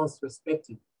 33 months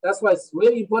respectively. That's why it's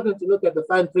really important to look at the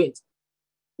fine print.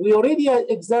 We already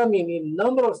examined in a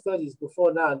number of studies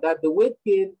before now that the weight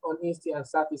gain on INSTI and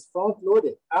TAF is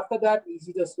front-loaded. After that, it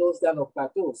either slows down or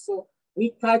plateaus. So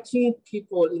we're catching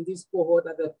people in this cohort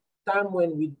at a time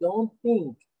when we don't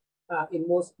think in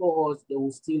most cohorts they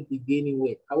will still be gaining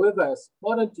weight. However, it's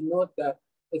important to note that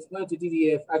exposure to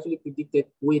TDF actually predicted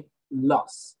weight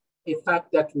loss, a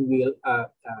fact that we will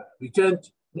return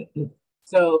to.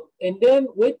 So, and then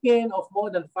weight gain of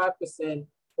more than 5%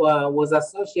 was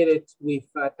associated with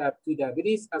type 2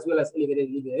 diabetes as well as elevated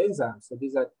liver enzymes. So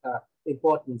these are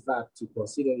important facts to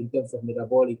consider in terms of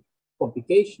metabolic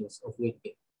complications of weight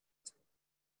gain.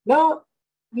 Now,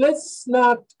 let's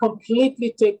not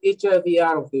completely take HIV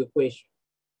out of the equation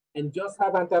and just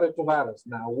have antiretrovirals.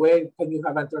 Now, where can you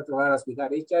have antiretrovirals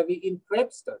without HIV? In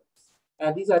PrEP studies.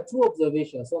 And these are two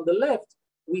observations. On the left,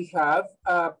 we have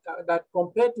that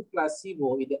compared to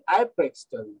placebo in the IPREX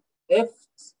study,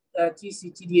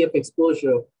 FTC-TDF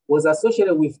exposure was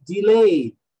associated with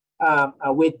delayed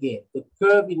weight gain. The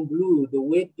curve in blue, the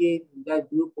weight gain in that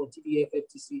group on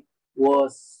TDF-FTC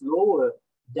was slower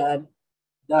than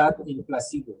that in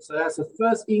placebo. So that's the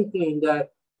first inkling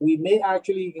that we may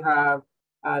actually have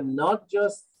not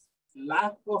just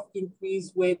lack of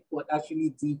increased weight, but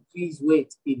actually decreased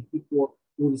weight in people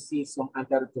who receive some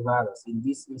antiretrovirals, in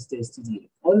this instance TDF.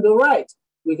 On the right,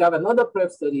 we have another PrEP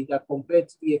study that compared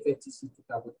TDF-FTC to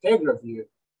cabotegravir,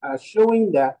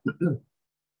 showing that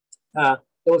there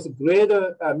was a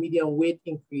greater median weight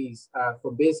increase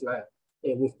from baseline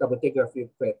with cabotegravir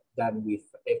PrEP than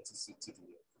with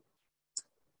FTC-TDF.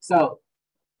 So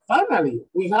finally,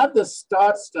 we have the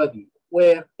START study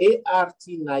where ART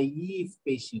naive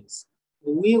patients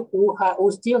who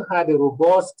still had a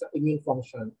robust immune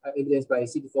function, evidenced by a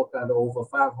CD4 count of over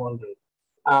 500,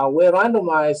 were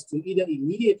randomized to either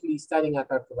immediately starting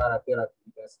antiretroviral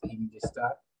therapy, that's the immediate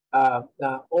start,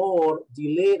 or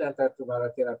delayed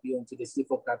antiretroviral therapy until the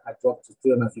CD4 count had dropped to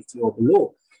 350 or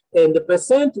below. And the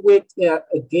percent weight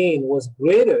gain was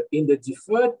greater in the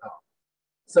deferred arm.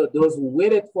 So those who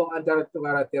waited for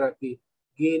antiretroviral therapy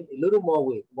gained a little more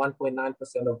weight,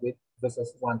 1.9% of weight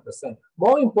versus 1%.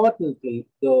 More importantly,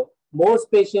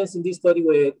 most patients in this study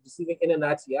were receiving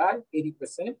NNITI,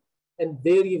 80%, and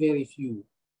very, very few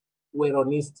were on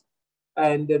INSTI.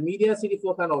 And the median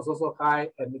CD4 count was also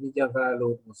high, and the median viral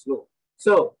load was low.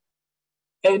 So,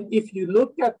 and if you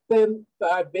look at them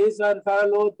baseline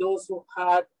viral load, those who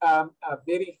had a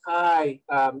very high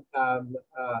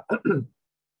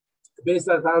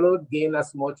baseline viral load gain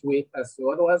as much weight as the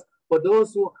other ones. But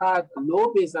those who had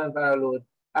low baseline viral load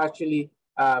actually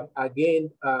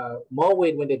gained more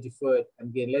weight when they deferred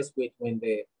and gain less weight when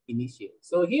they initiate.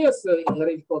 So here's the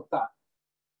theoretical thought.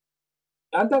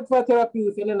 Antiretroviral therapy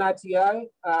with NNITI,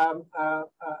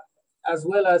 as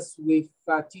well as with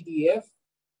TDF,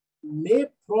 may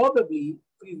probably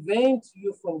prevent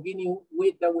you from gaining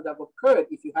weight that would have occurred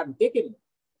if you hadn't taken it.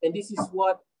 And this is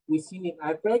what we've seen in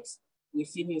IPREX, we've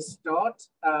seen in START,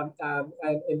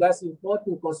 and that's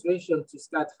important consideration to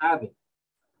start having.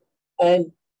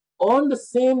 And on the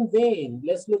same vein,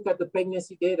 let's look at the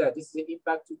pregnancy data. This is the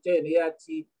impact to 10 ART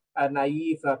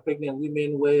naive pregnant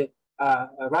women were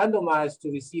randomized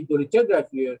to receive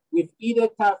dolutegravir with either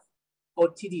TAF or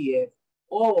TDF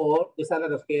or the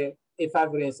standard of care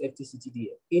efavirenz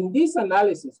FTC-TDF. In this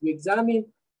analysis, we examined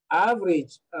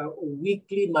average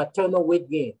weekly maternal weight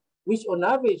gain, which on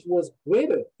average was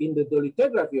greater in the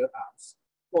dolutegravir arms,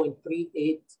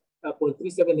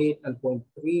 0.378 and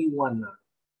 0.319,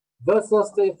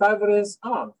 versus the efavirenz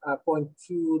arm,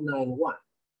 0.291.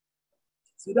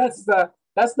 So that's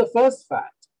the first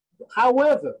fact.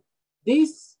 However,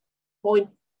 this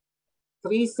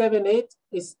 0.378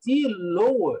 is still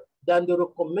lower than the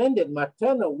recommended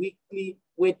maternal weekly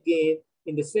weight gain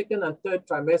in the second and third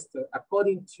trimester,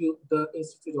 according to the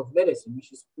Institute of Medicine,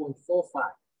 which is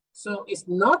 0.45. So it's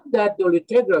not that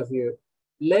dolutegravir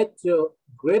led to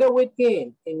greater weight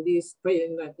gain in these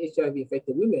pregnant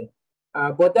HIV-infected women,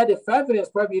 but that the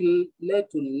efavirenz probably led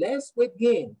to less weight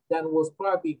gain than was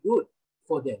probably good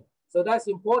for them. So that's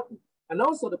important. And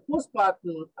also the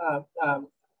postpartum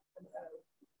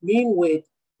mean weight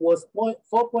was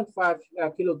 4.5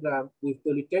 kilogram with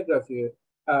dolutegravir,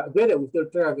 greater with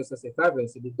dolutegravir versus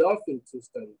efavirenz in the DOLPHIN 2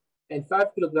 study, and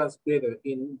 5 kilograms greater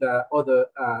in the other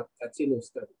Latino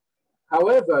study.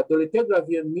 However,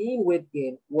 dolutegravir mean weight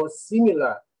gain was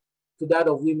similar to that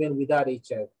of women without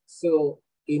HIV. So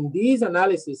in these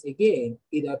analyses, again,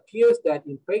 it appears that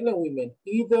in pregnant women,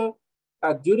 either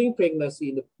during pregnancy,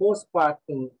 in the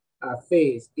postpartum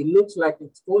phase, it looks like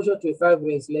exposure to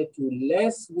efavirenz led to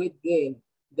less weight gain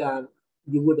than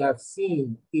you would have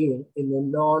seen in a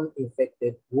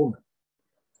non-infected woman.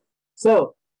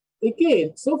 So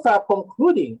again, so far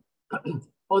concluding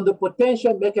on the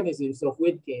potential mechanisms of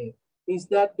weight gain is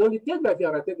that dolutegravir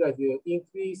and raltegravir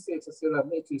increase extracellular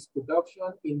matrix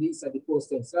production in these adipose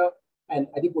stem cell and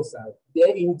adipocyte.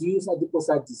 They induce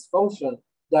adipocyte dysfunction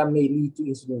that may lead to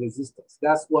insulin resistance.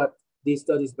 That's what these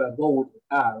studies by Gould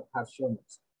have shown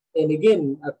us. And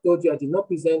again, I told you I did not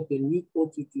present the new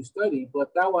O22 study,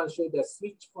 but that one showed that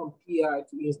switch from PI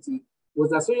to INSTI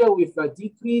was associated with a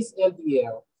decreased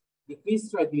LDL,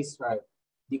 decreased triglyceride,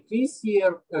 decreased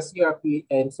CRP,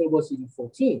 and soluble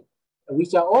CD14,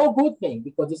 which are all good things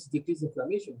because this is decreased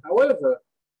inflammation. However,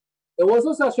 it was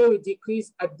also associated with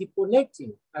decreased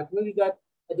adiponectin. Acknowledge that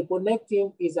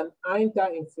adiponectin is an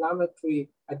anti-inflammatory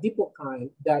adipokine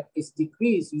that is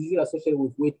decreased, usually associated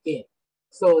with weight gain.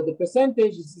 So the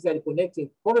percentage is adiponectin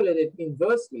correlated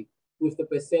inversely with the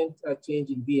percent change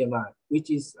in BMI,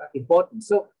 which is important.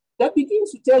 So that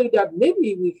begins to tell you that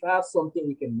maybe we have something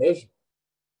we can measure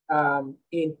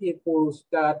in people who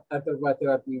start antiretroviral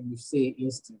therapy with, say,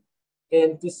 INSTI,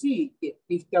 and to see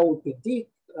if that would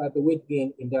predict the weight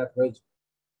gain in that region.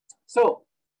 So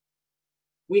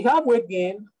we have weight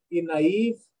gain in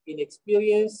naive, in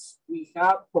experience. We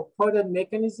have purported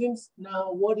mechanisms.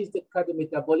 Now, what is the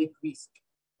cardiometabolic risk?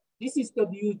 This is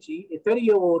WG, a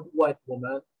 30-year-old white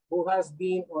woman who has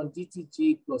been on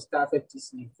DTG plus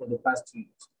FTC for the past 2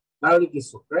 years. Biologic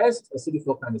is suppressed,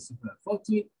 CD4 count is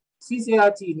 40.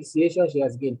 CCRT initiation, she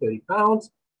has gained 30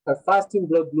 pounds. Her fasting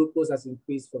blood glucose has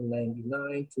increased from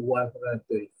 99 to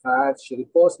 135. She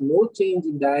reports no change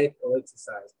in diet or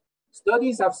exercise.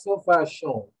 Studies have so far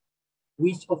shown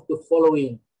which of the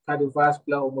following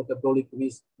cardiovascular or metabolic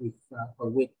risk with her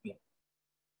weight gain.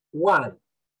 1,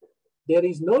 there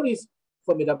is no risk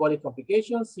for metabolic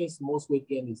complications since most weight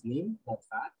gain is lean, not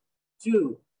fat.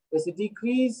 2, there's a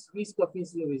decreased risk of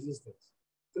insulin resistance.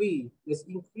 3, there's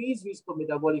increased risk of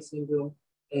metabolic syndrome.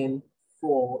 And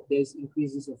 4, there's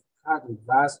increases of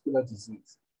cardiovascular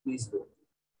disease. Please vote.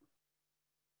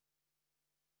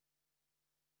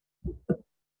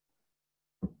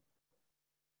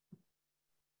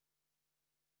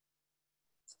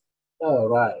 All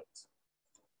right,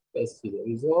 let's see the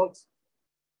results.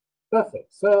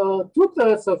 Perfect. So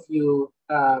 2/3 of you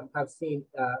have seen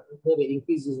the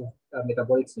increases of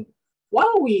metabolic syndrome.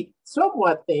 While we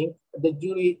somewhat think the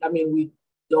jury, we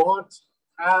don't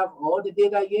have all the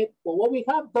data yet, but what we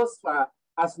have thus far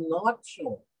has not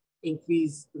shown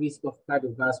increased risk of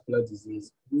cardiovascular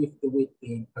disease with the weight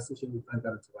gain associated with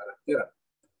antiretroviral therapy.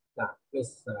 Now,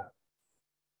 let's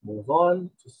move on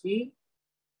to see.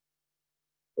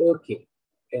 Okay,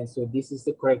 and so this is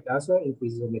the correct answer,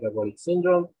 increases of metabolic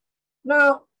syndrome.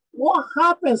 Now, what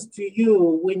happens to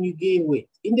you when you gain weight?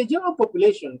 In the general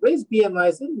population, raised BMI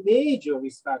is a major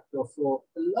risk factor for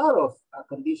a lot of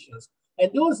conditions,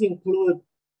 and those include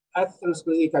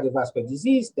atherosclerotic cardiovascular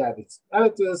disease, diabetes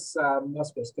mellitus,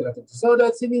 musculoskeletal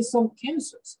disorders, even some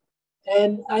cancers.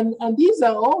 And these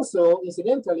are also,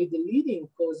 incidentally, the leading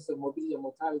causes of morbidity and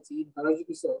mortality in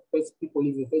biologically suppressed people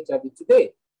living with HIV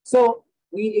today. So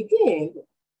we, again,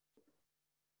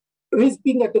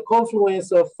 risking at the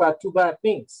confluence of two bad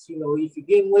things. If you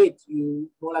gain weight, you're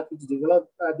more likely to develop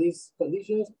these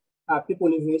conditions. People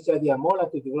living with HIV are more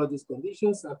likely to develop these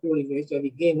conditions. People living with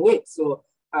HIV gain weight. So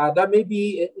that may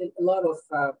be a lot of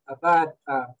bad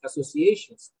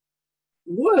associations.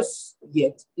 Worse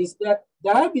yet is that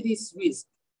diabetes risk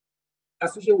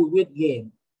associated with weight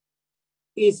gain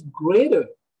is greater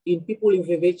in people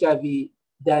living with HIV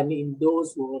than in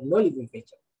those who are not living with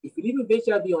HIV. If you live with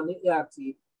HIV on ART,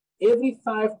 every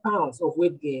 5 pounds of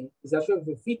weight gain is actually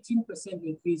a 15%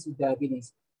 increase in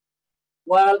diabetes,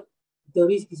 while the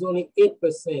risk is only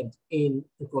 8% in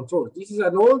control. This is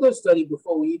an older study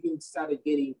before we even started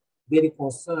getting very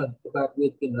concerned about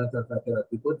weight gain and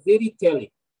therapy, but very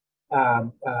telling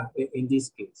in this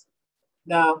case.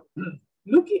 Now,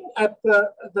 looking at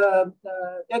the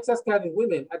Texas carrying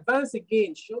women, advance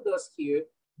again showed us here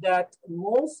that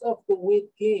most of the weight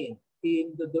gain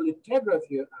in the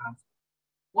dolutegravir arms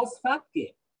was fat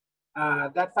gain.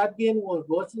 That fat gain was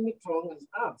both in the trunk and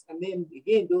arms. And then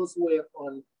again, those who were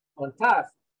on TAF,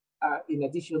 in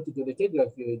addition to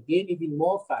dolutegravir, gained even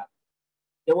more fat.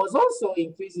 There was also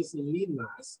increases in lean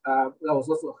mass that was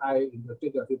also higher in the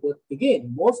radiography, but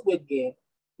again, most weight gain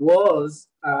was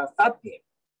fat gain.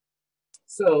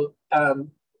 So,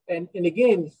 and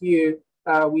again here,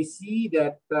 we see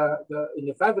that in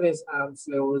the 5 valence arms,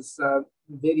 there was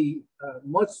very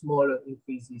much smaller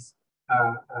increases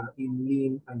in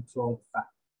lean and trunk fat.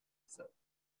 So,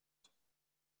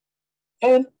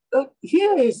 and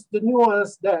here is the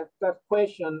nuance that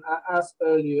question I asked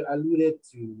earlier alluded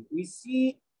to. We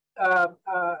see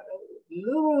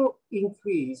little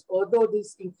increase, although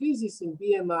this increases in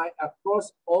BMI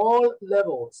across all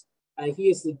levels. And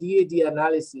here's the DAD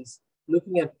analysis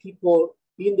looking at people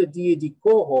in the DAD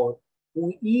cohort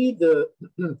who either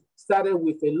started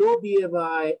with a low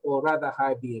BMI or rather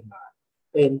high BMI,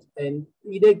 and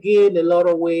either gained a lot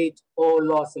of weight or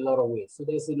lost a lot of weight. So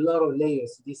there's a lot of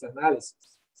layers to this analysis.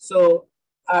 So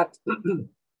at,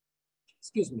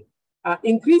 excuse me,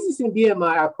 increases in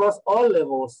BMI across all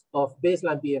levels of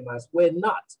baseline BMIs were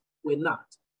not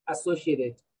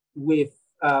associated with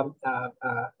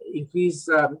increased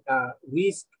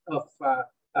risk of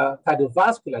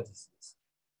cardiovascular disease.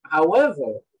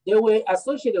 However, they were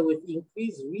associated with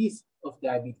increased risk of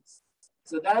diabetes.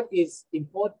 So that is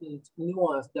important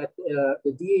nuance that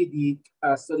the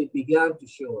DAD study began to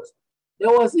show us. There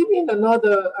was even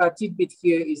another tidbit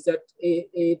here is that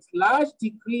a large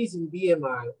decrease in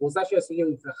BMI was actually associated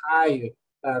with a higher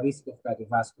risk of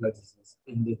cardiovascular disease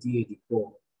in the DAD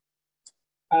cohort.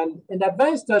 And an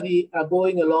advanced study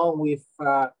going along with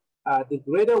the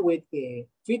greater weight gain,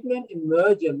 treatment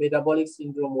emergent metabolic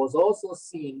syndrome was also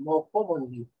seen more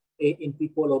commonly in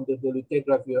people on the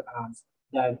dolutegravir arms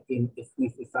than in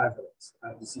with the 5 valence.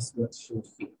 This is what should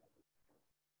fit.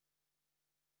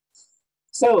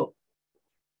 So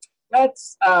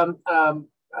that's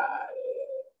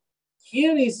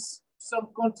here is some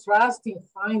contrasting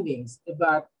findings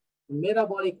about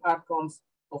metabolic outcomes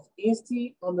of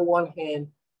INSTI on the one hand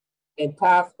and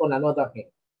TAF on another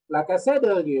hand. Like I said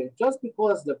earlier, just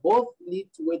because they both lead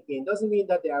to weight gain doesn't mean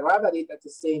that they arrive at it at the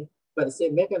same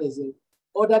mechanism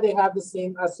or that they have the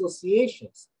same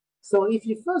associations. So if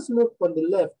you first look on the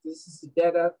left, this is the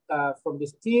data from the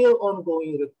still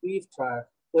ongoing REPRIEVE trial,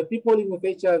 where people living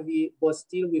with HIV but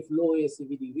still with low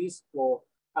ASCVD risk for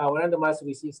randomized to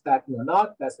receive statin or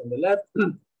not. That's on the left.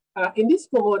 In this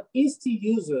cohort, INSTI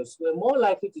users were more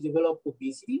likely to develop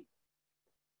obesity,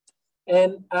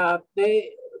 and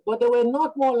they were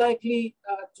not more likely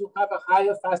to have a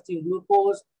higher fasting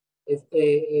glucose,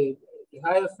 a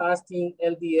higher fasting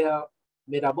LDL,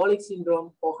 metabolic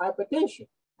syndrome, or hypertension.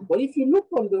 But if you look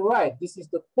on the right, this is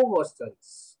the cohort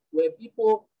studies where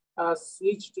people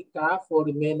switched to TAF or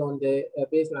remain on the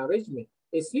baseline regimen.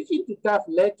 A switching to TAF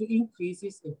led to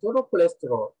increases in total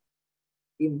cholesterol,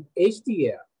 in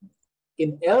HDL,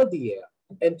 in LDL,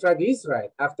 and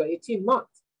triglyceride after 18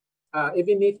 months,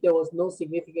 even if there was no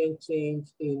significant change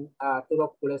in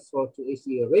total cholesterol to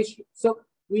HDL ratio. So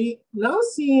we now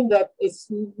seeing that it's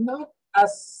not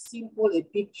as simple a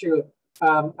picture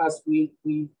as we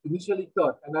initially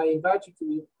thought. And I invite you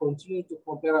to continue to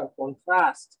compare and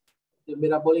contrast the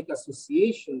metabolic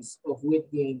associations of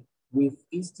weight gain with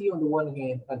INSTI on the one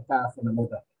hand and TAF on the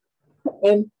other.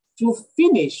 And to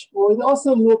finish, we'll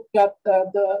also look at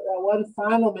the one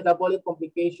final metabolic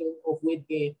complication of weight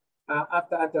gain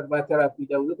after antiretroviral therapy.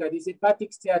 That we look at is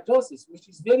hepatic steatosis, which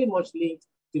is very much linked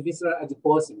to visceral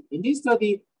adiposity. In this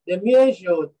study, they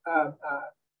measured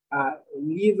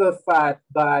liver fat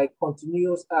by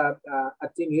continuous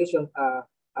attenuation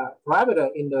parameter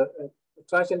in the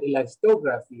transient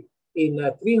elastography in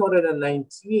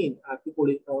 319 people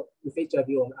with HIV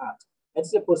on ART.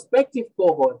 It's a prospective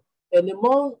cohort, and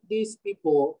among these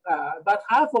people, about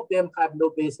half of them had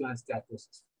no baseline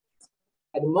steatosis.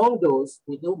 And among those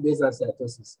with no baseline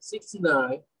steatosis,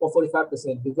 69 or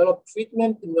 45% developed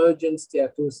treatment emergent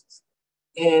steatosis.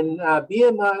 And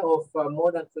BMI of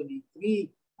more than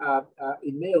 23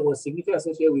 in male was significantly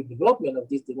associated with development of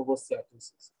this de novo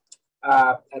steatosis.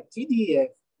 TDF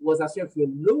was associated with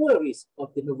lower risk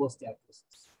of de novo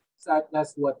steatosis. So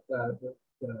that's what the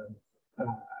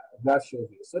graph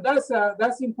shows you. So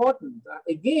that's important.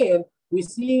 Again, we're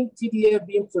seeing TDF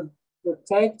being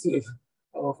protective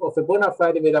of a bona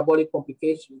fide metabolic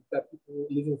complication that people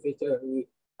living with HIV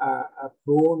are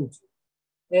prone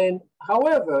to. And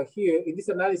however, here in this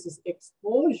analysis,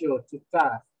 exposure to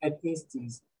TAF and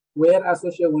INSTIs were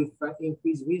associated with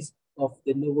increased risk of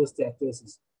de novo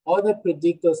steatosis. Other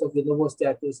predictors of de novo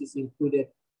steatosis included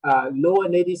lower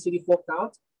native CD4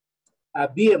 count,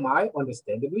 BMI,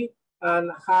 understandably,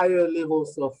 and higher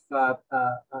levels of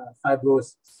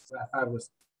fibrosis.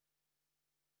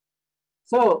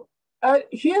 So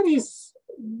here is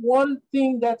One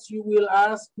thing that you will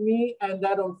ask me, and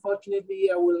that unfortunately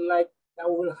I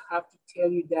will have to tell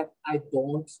you that I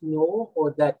don't know,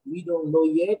 or that we don't know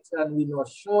yet, and we're not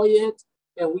sure yet,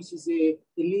 and which is at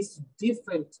least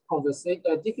different conversation,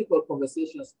 difficult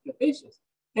conversations with the patients.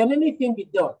 Can anything be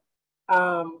done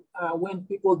when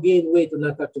people gain weight on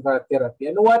antiretroviral therapy?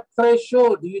 And what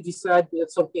threshold do you decide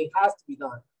that something has to be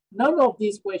done? None of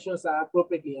these questions are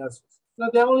appropriately answered. So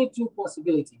there are only two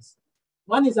possibilities.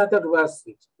 One is antiretroviral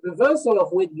switch, reversal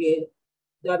of weight gain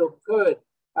that occurred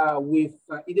with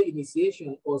either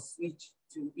initiation or switch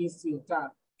to insulin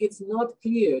tap. It's not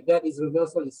clear that its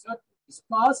reversal is certain. It's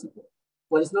possible,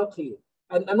 but it's not clear.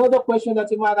 And another question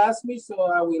that you might ask me, so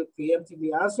I will preemptively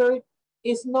answer it,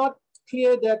 it's not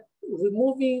clear that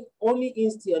removing only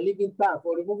insti and leaving tap,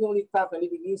 or removing only tap and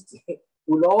leaving insti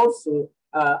will also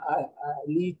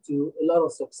lead to a lot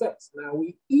of success. Now,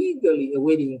 we eagerly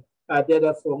awaiting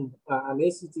data from an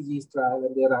ACTG trial,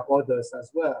 and there are others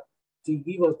as well, to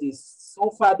give us this.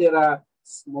 So far, there are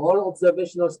small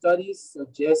observational studies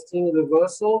suggesting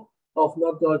reversal of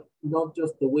not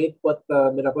just the weight, but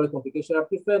metabolic complication. I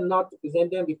prefer not to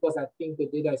present them because I think the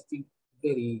data is still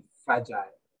very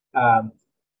fragile.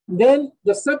 Then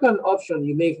the second option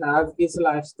you may have is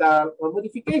lifestyle or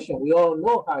modification. We all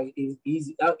know how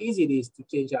easy it is to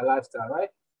change our lifestyle, right?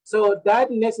 So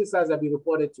diet and exercise have been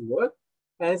reported to work.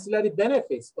 Ancillary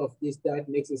benefits of this diet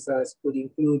and exercise could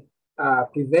include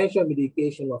prevention,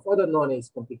 mitigation of other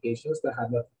non-AIDS complications that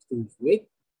have nothing to do with weight.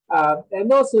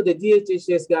 And also the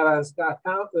DHHS guidelines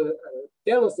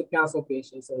tell us to counsel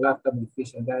patients on lifestyle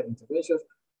modification diet interventions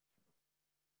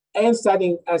and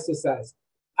starting exercise.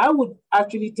 I would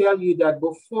actually tell you that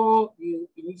before you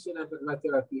initiate antiretroviral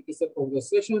therapy, it's a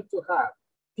conversation to have.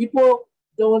 People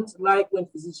don't like when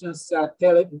physicians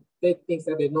tell things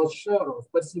that they're not sure of,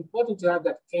 but it's important to have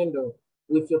that candor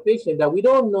with your patient that we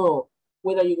don't know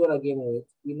whether you're going to gain weight.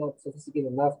 We're not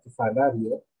sophisticated enough to find out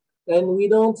yet. And we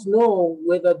don't know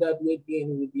whether that weight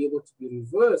gain will be able to be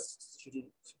reversed should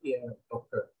it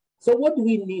occur. So what do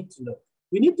we need to know?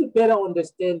 We need to better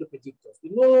understand the predictors. We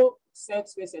know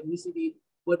sex, race, ethnicity,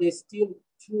 but there's still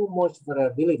too much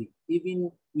variability,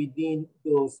 even within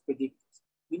those predictors.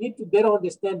 We need to better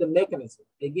understand the mechanism.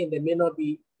 Again, they may not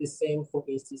be the same for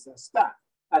instance and staff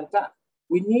and TAP.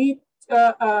 We need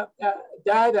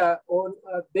data on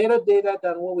better data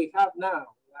than what we have now.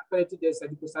 Apparently, there's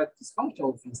adipocyte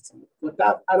dysfunction with instance, but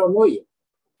that I don't know yet.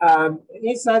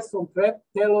 Insights from PrEP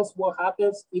tell us what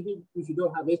happens even if you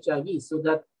don't have HIV, so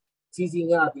that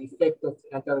teasing out the effect of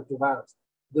antiretrovirals.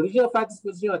 The regional fat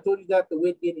disposition, I told you that the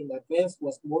weight gain in advance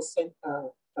was mostly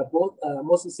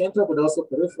central, but also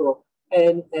peripheral.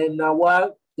 And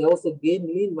while they also gain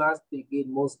lean mass, they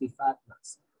gain mostly fat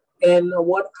mass. And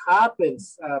what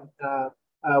happens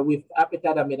with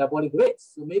appetite and metabolic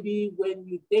rates? So maybe when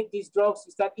you take these drugs,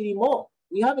 you start eating more.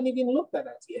 We haven't even looked at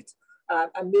that yet.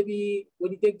 And maybe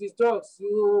when you take these drugs,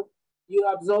 you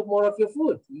absorb more of your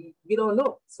food. We don't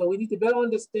know. So we need to better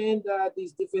understand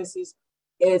these differences.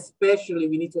 Especially,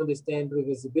 we need to understand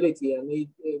reversibility and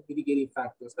mitigating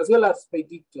factors, as well as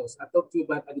predictors. I talked to you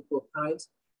about adipokines,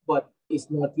 but it's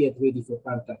not yet ready for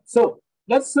prime time. So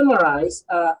let's summarize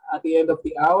at the end of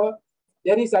the hour.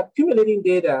 There is accumulating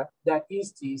data that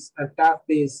INSTIs and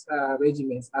TAF-based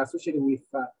regimens are associated with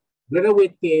greater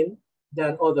weight gain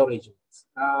than other regimens,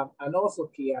 and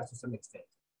also PRs to some extent.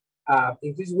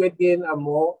 Increased weight gain are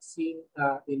more seen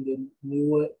in the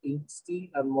newer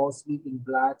INSTI and mostly in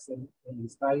Blacks and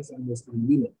Hispanics and mostly in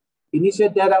women. Initial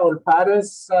data on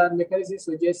patterns mechanisms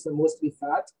suggests mostly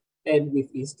fat and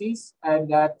with INSTIs, and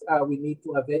that we need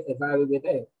to evaluate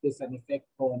if there's an effect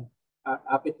on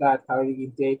appetite, calorie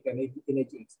intake, and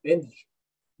energy expenditure.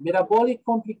 Metabolic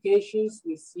complications,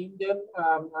 we've seen them.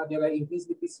 There are increased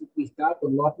lipids with that,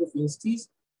 but not with INSTIs.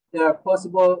 There are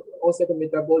possible onset of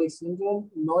metabolic syndrome,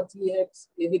 not yet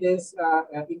evidence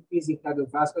increase in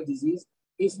cardiovascular disease.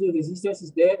 Insulin resistance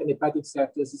is there and hepatic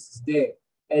steatosis is there.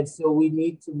 And so we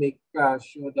need to make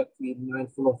sure that we're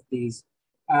mindful of this.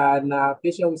 And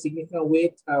patient with significant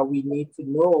weight, we need to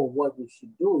know what we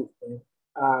should do. And,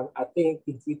 I think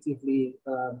intuitively,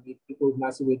 people with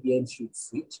massive weight gain should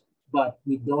switch, but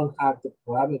we don't have the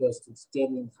parameters to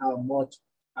determine how much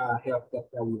help that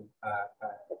will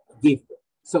give them.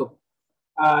 So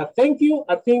thank you.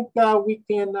 I think we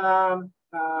can,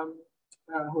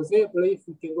 Jose, I believe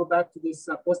we can go back to this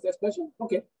post-test question.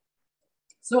 Okay.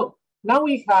 So now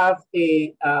we have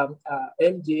a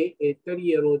MJ, a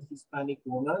 30-year-old Hispanic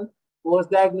woman who was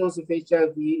diagnosed with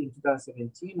HIV in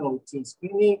 2017 on routine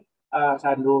screening,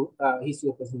 had no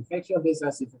history of infection,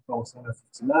 baseline CFR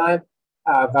 159,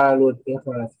 viral load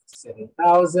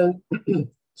 857,000.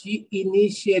 She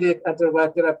initiated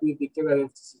antiretroviral therapy with bacterial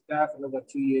staff, and over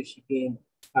 2 years, she gained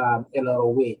a lot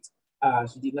of weight.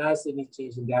 She denies any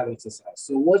change in diet exercise.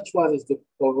 So which one is the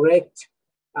correct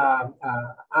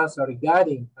answer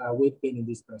regarding weight gain in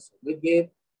this person? Weight gain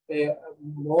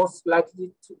most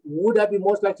likely would that be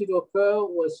most likely to occur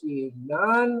was she a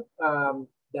man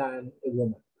than a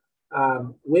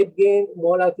woman? Weight gain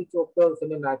more likely to occur with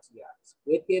an IAS.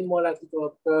 Weight gain more likely to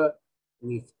occur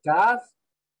with TAF,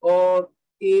 or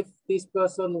if this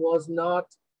person was not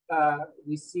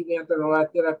receiving antiretroviral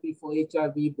therapy for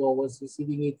HIV but was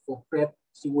receiving it for PrEP,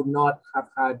 she would not have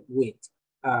had weight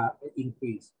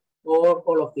increase, or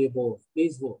all of the above.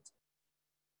 Please vote.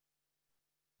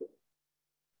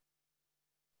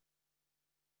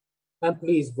 And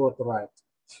please vote right.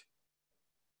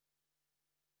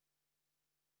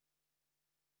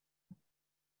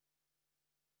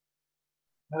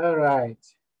 All right.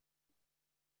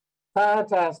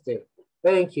 Fantastic.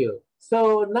 Thank you.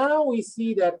 So now we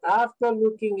see that after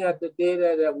looking at the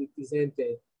data that we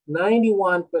presented,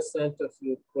 91% of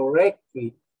you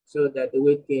correctly showed that the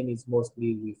weight gain is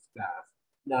mostly with staff.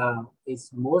 Now,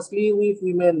 it's mostly with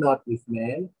women, not with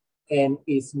men, and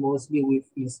it's mostly with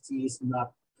INSTIs,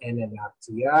 not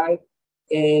NNRTI.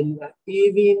 And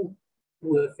even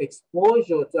with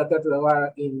exposure to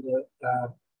antiretroviral in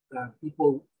the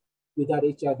people without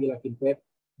HIV, like in PrEP,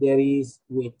 there is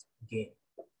weight gain.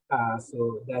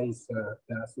 So that is,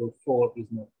 so 4 is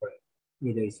not correct,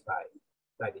 neither is 5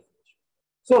 by definition.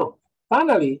 So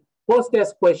finally,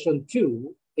 post-test question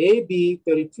 2, AB,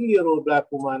 32-year-old Black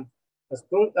woman, has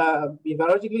been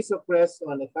virologically suppressed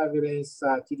on a 5-valence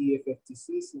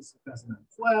TDF-FTC since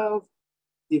 2012,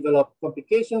 developed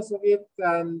complications of it,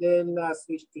 and then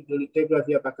switched to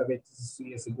dolutegravir back about 2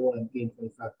 years ago and gained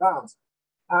 25 pounds.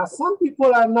 Some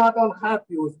people are not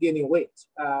unhappy with gaining weight.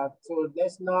 So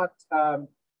let's not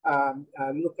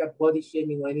look at body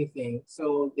shaming or anything.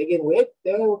 So they gain weight,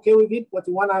 they're okay with it, but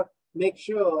you wanna make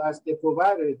sure as the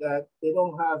provider that they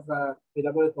don't have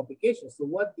metabolic complications. So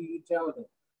what do you tell them?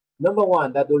 Number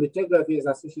one, that dolutegravir is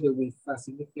associated with a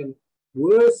significant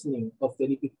worsening of the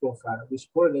lipid profile, which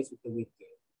correlates with the weight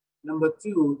gain. Number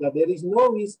two, that there is no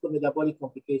risk of metabolic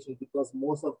complications because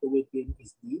most of the weight gain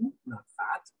is lean, not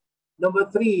fat. Number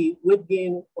three, weight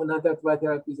gain on antiretroviral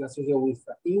therapy is associated with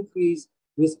increased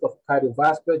risk of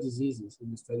cardiovascular diseases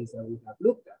in the studies that we have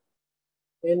looked at.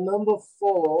 And number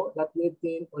four, that weight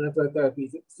gain on antiretroviral therapy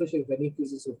is associated with an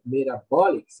increase of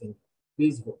metabolic syndrome.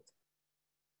 Please vote.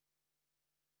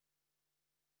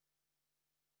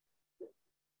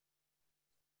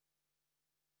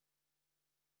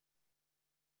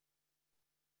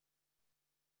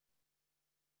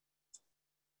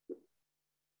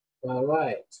 All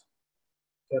right.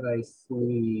 Can I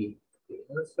see the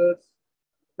answers?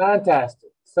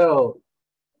 Fantastic. So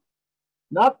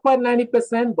not quite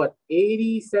 90%, but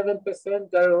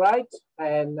 87% got it right.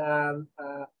 And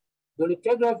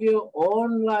dolutegravir,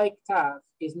 unlike TAF,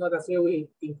 is not associated with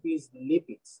increased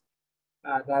lipids.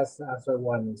 That's answer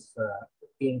one is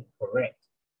incorrect.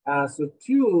 So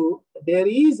two, there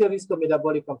is a risk of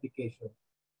metabolic complication.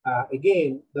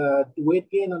 Again, the weight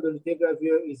gain on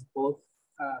dolutegravir is both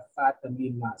fat and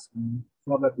lean mass,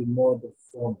 probably more the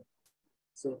former.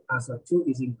 So answer two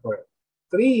is incorrect.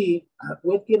 Three,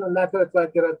 weight gain on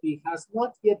antiretroviral therapy has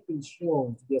not yet been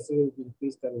shown to be associated with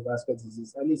increased cardiovascular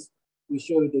disease. At least we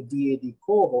show you the DAD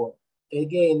cohort.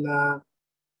 Again,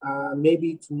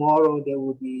 maybe tomorrow there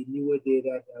will be newer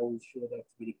data that will show that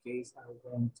to be the case. I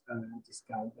won't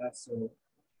discount that. So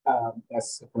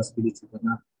that's a possibility, but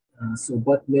not.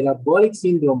 But metabolic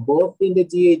syndrome, both in the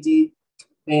DAD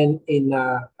and in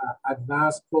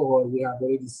advanced cohort, we have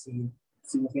already seen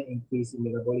significant increase in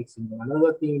metabolic syndrome.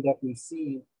 Another thing that we've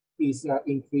seen is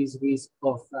increased risk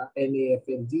of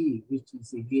NAFLD, which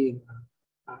is again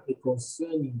a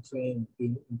concerning trend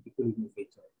in people with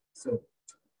HIV. So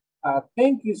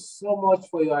thank you so much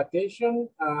for your attention.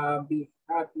 I'll be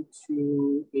happy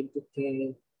to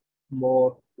entertain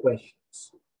more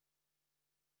questions.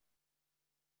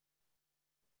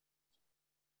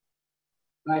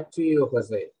 Back to you,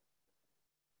 Jose.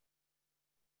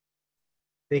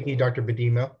 Thank you, Dr.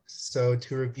 Bedimo. So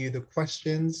to review the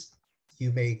questions,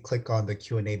 you may click on the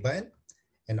Q&A button,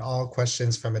 and all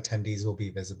questions from attendees will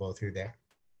be visible through there.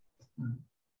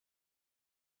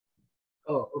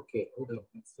 Oh, okay. Hold on.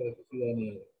 Let's say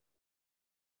Q&A.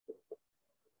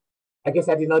 I guess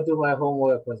I did not do my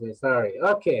homework, Jose. Sorry.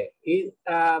 Okay.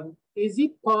 Is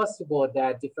it possible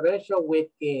that differential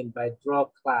weight gain by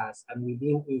drug class and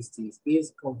within INSTIs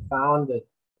is confounded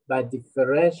by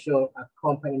differential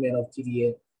accompaniment of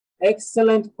TDF?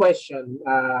 Excellent question.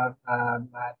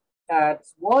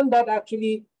 That's one that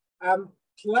actually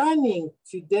planning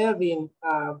to delve in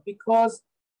because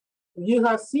you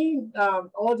have seen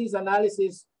all these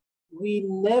analyses. We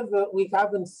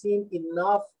haven't seen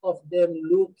enough of them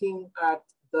looking at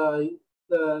the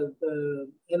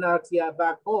NRTI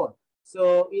backbone.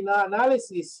 So in our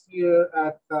analysis here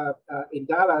at in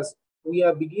Dallas, we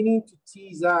are beginning to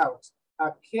tease out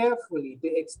carefully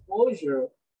the exposure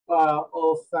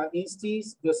of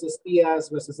INSTIs versus IAS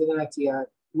versus NRTI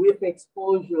with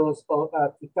exposures of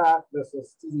TAF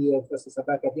versus TDF versus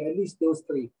Abacavir, at least those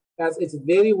three, as it's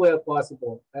very well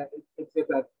possible, except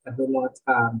that I do not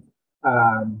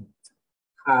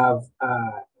have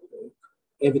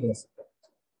evidence of that.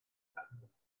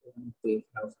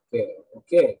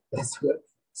 Okay, that's good.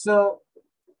 So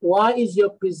why is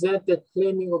your presenter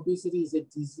claiming obesity is a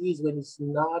disease when it's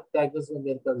not diagnosed with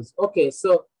mental illness? Okay,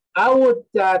 so I would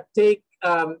take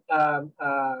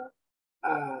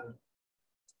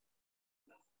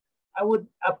I would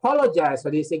apologize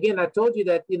for this. Again, I told you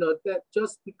that, that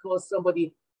just because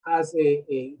somebody has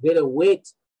a greater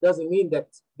weight doesn't mean that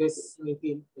there's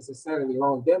anything necessarily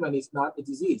wrong with them and it's not a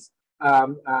disease.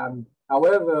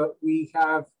 However, we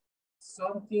have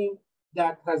something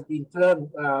that has been termed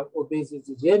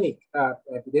obesogenic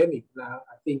epidemic. Now,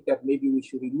 I think that maybe we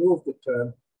should remove the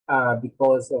term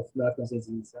because of Merck's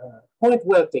disease. Point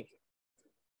well taken.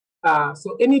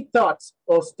 So any thoughts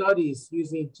or studies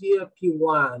using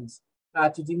GLP-1s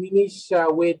to diminish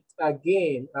weight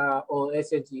gain or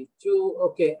SLG?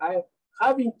 Okay, I'm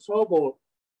having trouble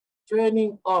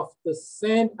turning off the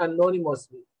send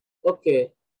anonymously.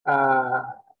 Okay,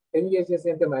 and you just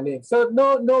enter my name. So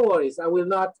no worries, I will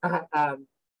not.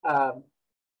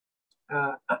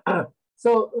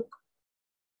 So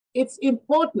it's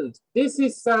important. This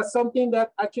is something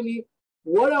that actually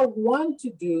what I want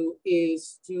to do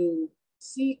is to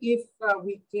see if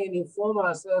we can inform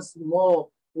ourselves more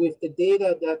with the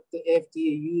data that the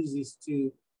FDA uses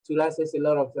to license a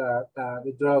lot of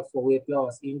the drug for weight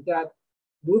loss. In that,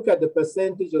 look at the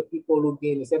percentage of people who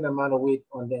gain a certain amount of weight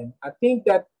on them. I think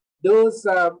that those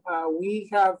we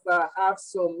have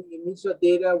some initial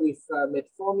data with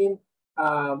metformin,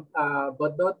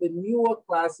 but not the newer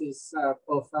classes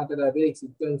of antidiabetics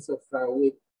in terms of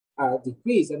weight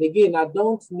decrease. And again, I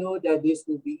don't know that this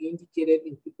will be indicated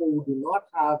in people who do not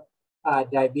have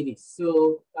diabetes.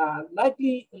 So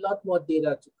likely a lot more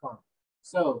data to come.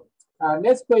 So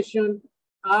next question,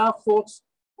 are folks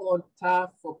on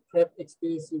TAF for PrEP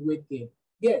experiencing weight gain?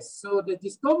 Yes, so the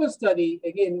Discover study,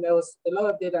 again, there was a lot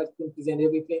of data that's been presented,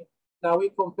 everything. Now we're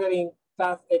comparing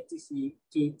TAF FTC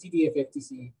to TDF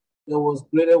FTC. There was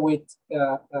greater weight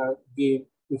gain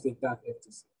with the TAF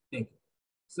FTC. Thank you.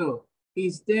 So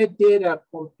is there data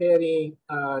comparing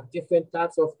different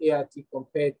types of ART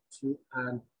compared to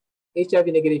an HIV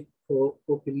negative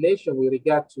population with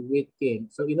regard to weight gain?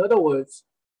 So in other words,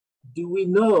 do we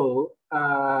know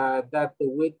that the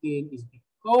weight gain is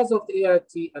because of the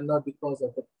ART and not because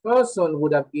of the person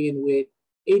would have gained weight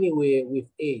anyway with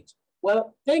age?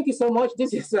 Well, thank you so much.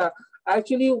 This is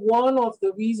actually one of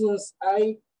the reasons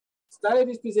I started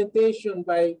this presentation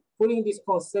by putting this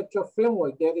conceptual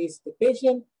framework. There is the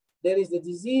patient, there is the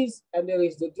disease, and there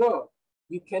is the drug.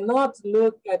 You cannot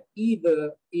look at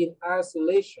either in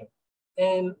isolation.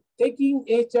 And taking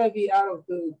HIV out of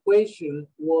the equation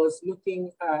was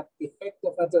looking at the effect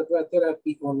of antiretroviral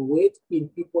therapy on weight in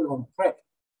people on PrEP.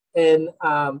 And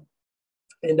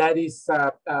that is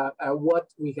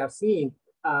what we have seen,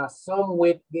 some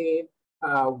weight gain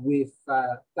with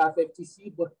TAF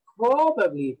FTC, but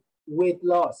probably weight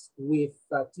loss with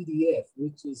TDF,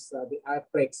 which is the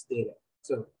IPREX data.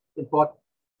 So important.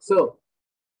 So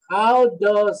how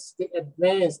does the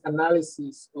advanced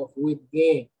analysis of weight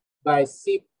gain by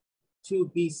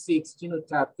CYP2B6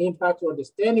 genotype impact your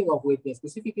understanding of weight gain?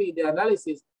 Specifically in the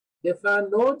analysis, they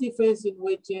found no difference in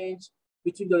weight change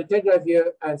between the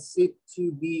reticular and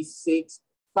CYP2B6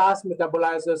 fast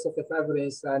metabolizers of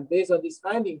efavirenz. And based on these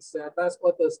findings, advanced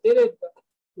authors stated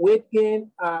weight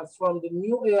gain from the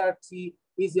new ART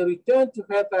is a return to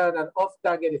health and an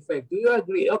off-target effect. Do you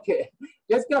agree? Okay,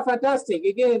 Jessica, fantastic.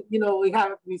 Again, we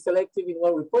have to be selective in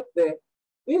what we put there.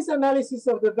 This analysis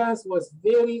of the advance was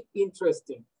very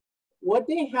interesting. What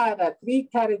they had are three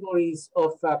categories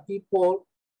of people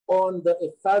on the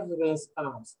efavirenz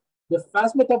arms: the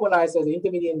fast metabolizers, the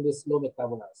intermediate, and the slow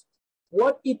metabolizers.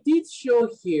 What it did show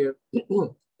here,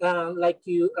 like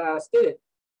you stated,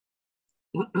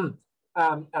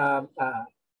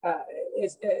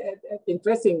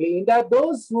 interestingly, in that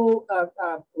those who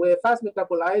were fast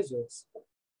metabolizers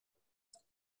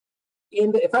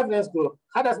in the efavirenz group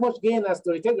had as much gain as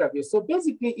the reticular. So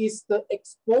basically, it's the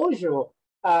exposure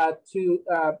to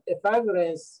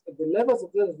efavirenz, the levels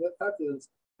of efavirenz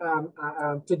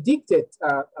predicted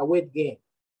a weight gain.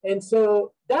 And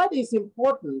so that is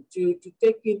important to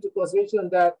take into consideration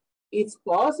that it's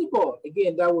possible.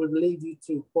 Again, that will lead you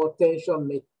to potential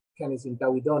mechanisms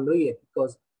that we don't know yet,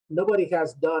 because nobody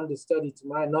has done the study, to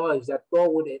my knowledge, that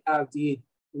Thorwood et al. Did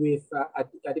with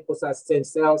adipocyte stem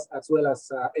cells as well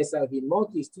as SIV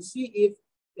monkeys to see if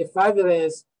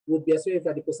efavirenz would be associated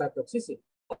with adipocyte toxicity.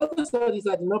 Other studies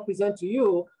that did not present to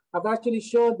you have actually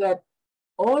shown that,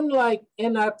 unlike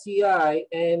NRTI,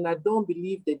 and I don't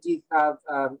believe they did have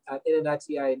an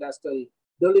NRTI in that study,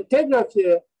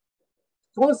 dolutegravir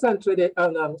concentrated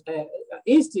on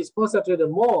INSTIs concentrated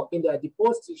more in the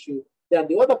adipose tissue than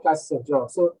the other classes of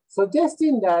drugs. So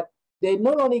suggesting that they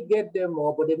not only get them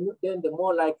more, but then they're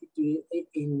more likely to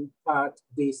impart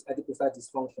this adipocyte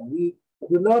dysfunction. We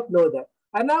do not know that.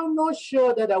 And I'm not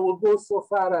sure that I will go so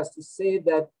far as to say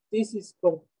that this is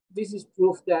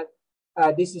proof that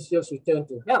this is just return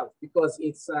to health, because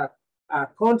it's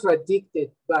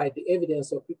contradicted by the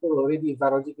evidence of people already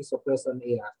virologically suppressed on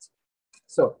ART.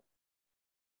 So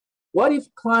what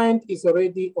if client is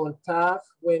already on TAF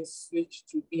when switched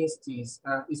to INSTIs?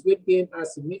 Is weight gain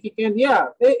as significant? Yeah,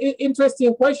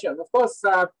 interesting question. Of course,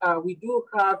 we do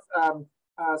have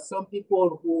some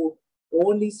people who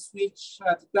only switch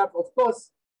to TAF. Of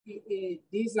course,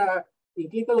 these are in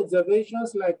clinical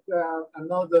observations, like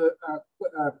another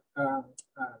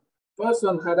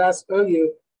person had asked earlier,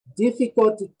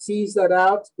 difficult to tease that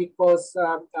out because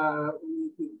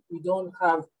we don't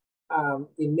have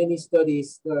in many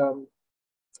studies that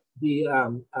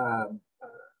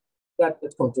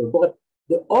control. But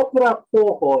the OPERA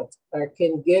cohort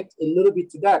can get a little bit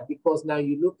to that, because now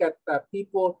you look at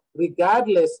people,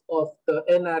 regardless of the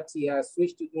NRT,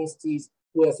 switch to INSTIs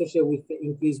who are associated with the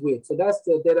increased weight. So that's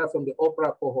the data from the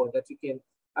OPERA cohort that you can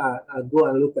go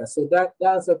and look at. So that the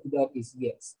answer to that is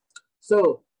yes.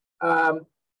 So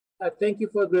thank you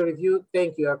for the review.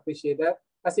 Thank you, I appreciate that.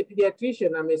 As a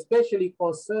pediatrician, I'm especially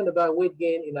concerned about weight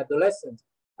gain in adolescents,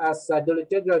 as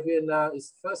dolutegravir now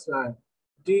is first line.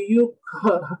 Do you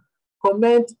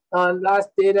comment on last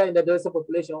data in the adolescent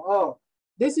population? Oh,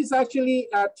 this is actually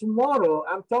tomorrow.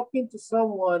 I'm talking to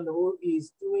someone who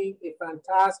is doing a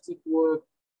fantastic work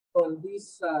on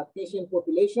this patient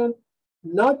population,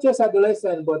 not just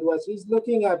adolescent, but he's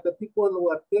looking at the people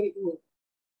who are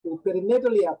who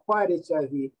perinatally acquired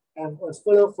HIV and was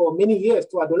followed for many years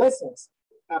to adolescents,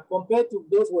 compared to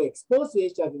those who were exposed to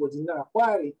HIV but did not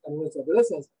acquire it and went to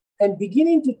adolescents, and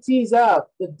beginning to tease out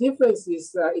the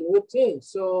differences in weight change.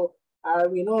 So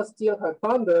we know still her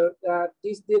thunder that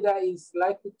this data is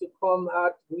likely to come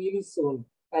out really soon,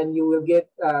 and you will get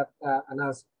an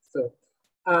answer.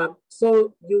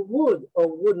 So you would or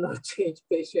would not change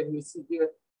patient with severe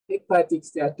hepatic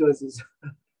steatosis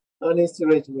on INSTI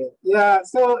regimen. Yeah,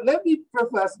 so let me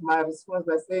preface my response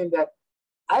by saying that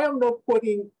I am not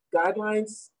putting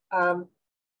guidelines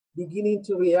beginning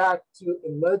to react to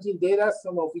emerging data,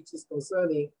 some of which is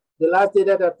concerning. The last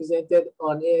data that I presented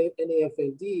on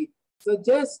NAFLD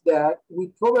suggests that we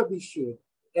probably should.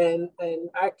 And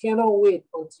I cannot wait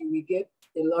until we get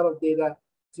a lot of data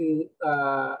to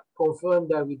confirm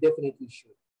that we definitely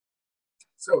should.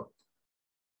 So,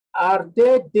 are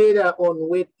there data on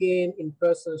weight gain in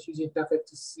persons using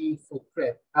TAF-FTC for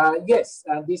PrEP? Yes,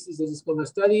 and this is a discovery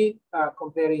study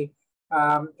comparing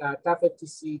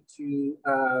TAF-FTC to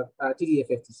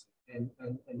TDF-FTC, and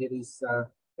there is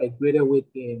a greater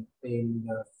weight gain in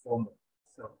former.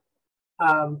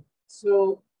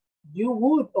 So you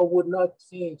would or would not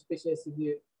change patient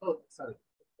severe? Oh, sorry.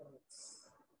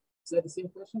 Is that the same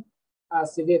question?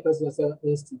 Severe person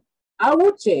INSTI. I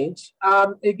would change.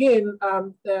 Again,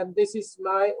 and this is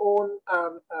my own.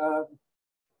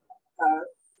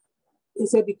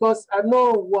 It's because I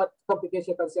know what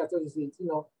complication of steatosis is. You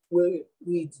know, we're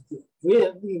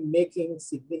really making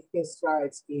significant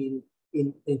strides in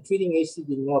treating HCV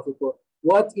in North Africa.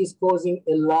 What is causing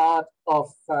a lot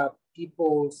of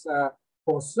people's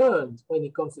concerns when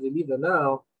it comes to the liver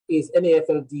now is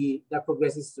NAFLD that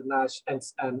progresses to NASH and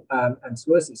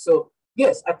cirrhosis. So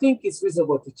yes, I think it's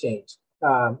reasonable to change.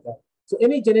 So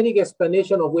any genetic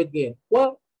explanation of weight gain?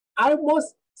 Well, I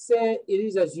must say it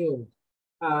is assumed.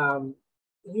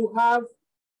 You have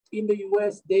in the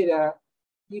US data,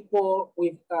 people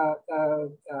with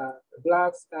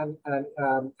Blacks and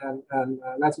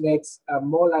Latinx are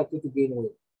more likely to gain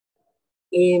weight.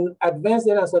 In advanced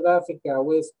data in South Africa,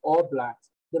 where it's all Blacks,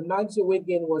 the magnitude weight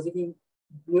gain was even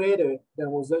greater than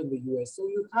was in the US. So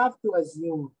you have to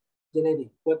assume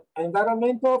genetic, but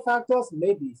environmental factors,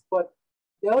 maybe. But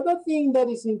the other thing that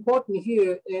is important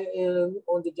here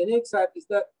on the genetic side is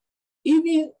that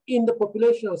even in the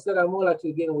populations that are more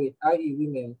likely to gain weight, i.e.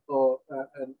 women or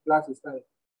and Black Hispanic,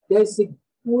 there's a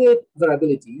great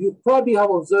variability. You probably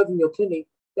have observed in your clinic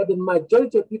that the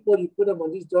majority of people you put them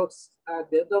on these drugs,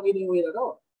 they're not gaining weight at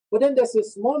all. But then there's a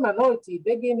small minority,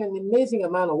 they gain an amazing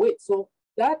amount of weight. So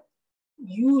that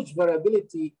huge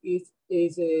variability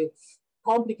is a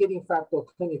complicating factor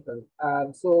clinically.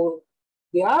 So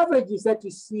the averages that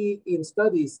you see in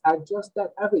studies are just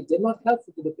that average. They're not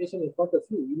helpful to the patient in front of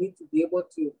you. You need to be able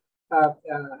to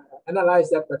analyze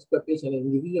that particular patient and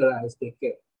individualize their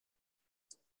care.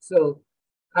 So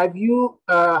how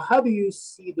do you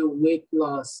see the weight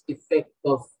loss effect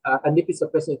of a lipid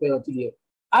suppressant effect on TDF?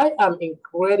 I am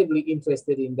incredibly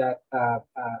interested in that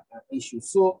issue.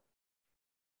 So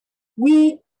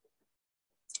we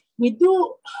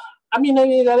do, let me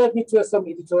do some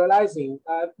editorializing.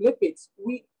 Lipids,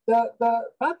 the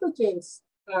pathogens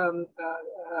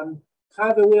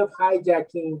have a way of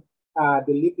hijacking the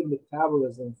lipid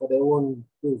metabolism for their own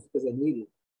use because they need it.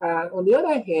 On the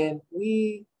other hand,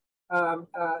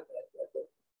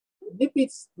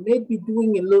 lipids may be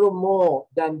doing a little more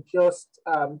than just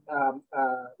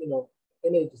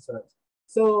energy source.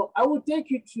 So I will take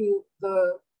you to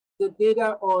the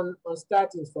data on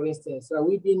statins, for instance.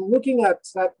 We've been looking at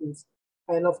statins,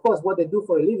 and of course, what they do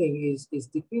for a living is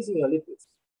decreasing your lipids.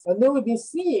 And then we've been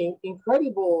seeing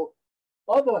incredible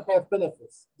other health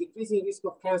benefits, decreasing risk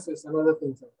of cancers and other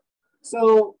things.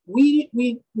 So we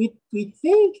think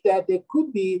that there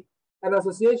could be an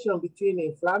association between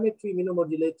inflammatory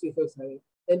immunomodulatory effects,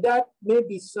 and that may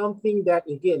be something that,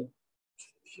 again,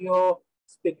 pure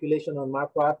speculation on my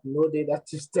part, no data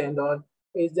to stand on,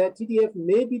 is that TDF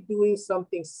may be doing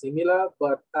something similar,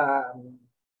 but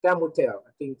time will tell.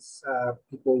 I think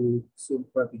people will soon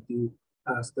probably do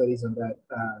studies on that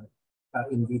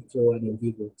in vitro and in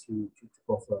vivo to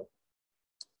confirm.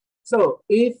 So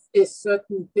if a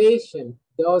certain patient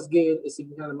does gain a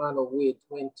significant amount of weight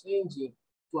when changing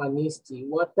to an INSTI,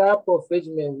 what type of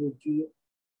regimen would you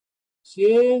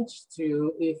change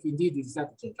to if indeed you decide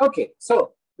to change? Okay,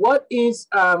 so what is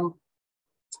ACTG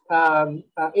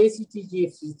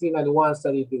 1591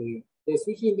 study doing? They're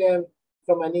switching them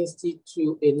from an INSTI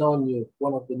to a non-nuke,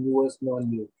 one of the newest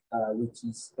non-nuke, which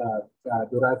is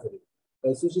Doravirine.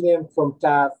 They're switching them from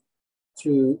TAF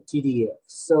to TDF.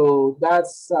 So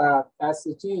that's a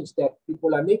change that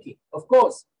people are making. Of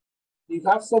course, you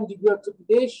have some degree of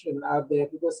trepidation out there,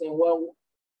 people saying, well,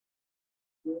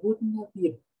 wouldn't that be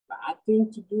a bad thing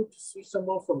to do to switch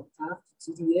someone from TAF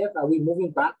to TDF? Are we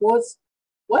moving backwards?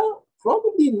 Well,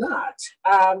 probably not.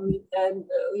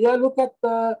 Look at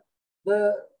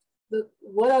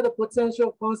what are the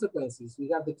potential consequences? We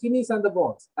have the kidneys and the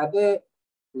bones. Are they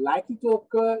likely to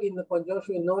occur in the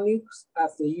conjunction with non-nukes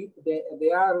as they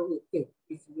are if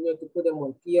you were to put them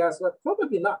on PRs? Well,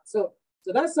 probably not. So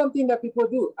that's something that people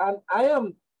do. And I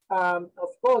am,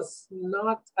 of course,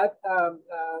 not at,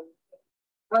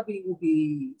 probably will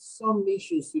be some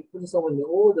issues with putting someone in the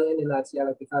older NNRTI,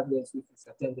 like the caveats with its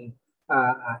attending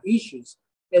issues.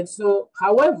 And so,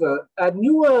 however,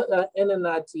 newer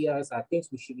NNRTIs are things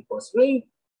we should be considering,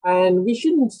 and we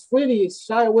shouldn't really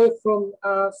shy away from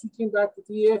switching back to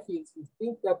TDF if you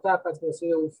think that has been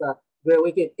associated with very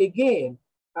wicked. Again,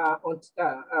 I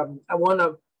want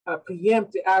to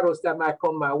preempt the arrows that might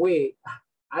come my way.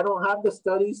 I don't have the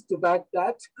studies to back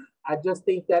that. I just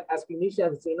think that as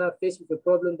clinicians, we're not faced with a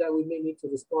problem that we may need to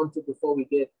respond to before we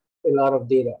get a lot of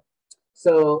data.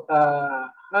 So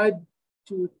how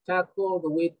to tackle the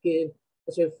weight gain,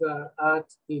 such as the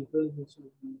improvement.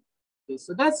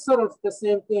 So that's sort of the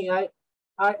same thing.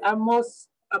 I must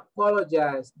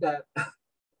apologize that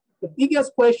the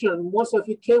biggest question most of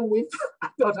you came with, I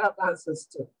don't have answers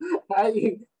to.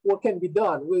 What can be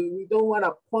done? We don't want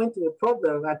to point to a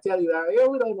problem and tell you, oh,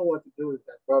 we don't know what to do with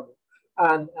that problem.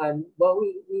 But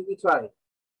we try.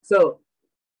 So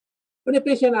when a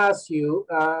patient asks you,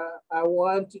 I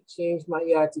want to change my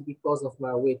ERT because of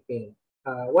my weight gain,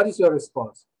 what is your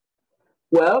response?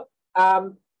 Well, I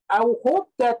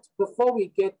hope that before we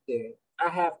get there, I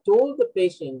have told the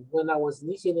patient when I was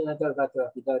initiating antiretroviral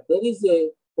therapy that there is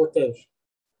a potential.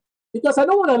 Because I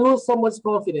don't want to lose someone's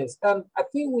confidence. And I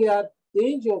think we are in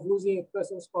danger of losing a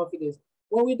person's confidence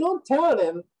when we don't tell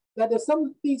them that there's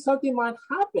something might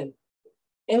happen.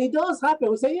 And it does happen.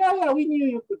 We say, yeah, we knew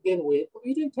you could gain weight, but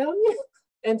you didn't tell me.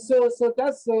 And so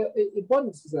that's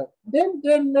important. Then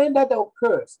that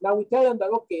occurs. Now we tell them that,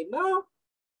 okay, now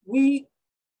we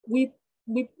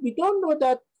don't know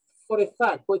that for a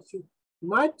fact, but you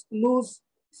might lose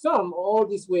some or all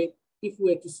this weight if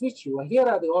we were to switch you. And here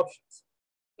are the options.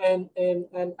 And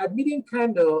admitting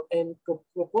candor and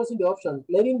proposing the options,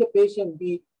 letting the patient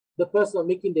be the person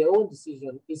making their own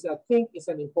decision is, I think, is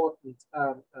an important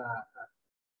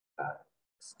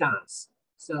stance.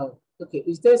 So, okay,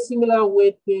 is there similar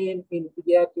weight gain in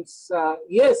pediatrics?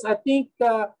 Yes, I think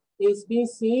it's been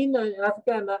seen in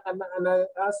Africa, and I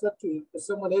answer to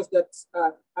someone else that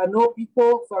I know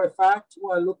people for a fact who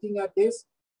are looking at this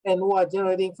and who are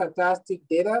generating fantastic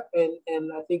data,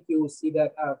 and I think you will see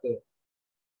that out there.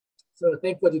 So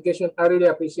thank you for education. I really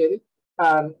appreciate it.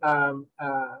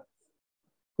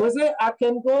 Jose, I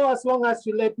can go as long as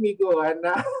you let me go, and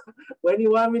when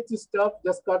you want me to stop,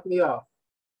 just cut me off.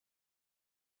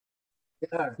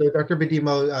 Yeah. So Dr.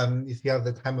 Bedimo, if you have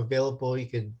the time available, you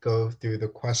could go through the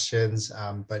questions,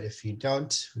 but if you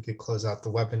don't, we could close out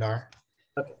the webinar.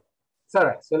 Okay, it's all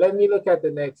right. So let me look at the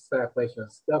next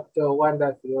questions. Dr.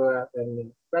 Wanda Fiora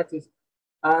and practice.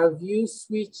 Have you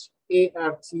switched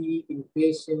ART in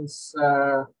patients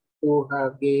who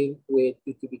have gained weight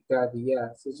due to the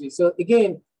cardiac? So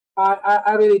again,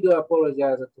 I really do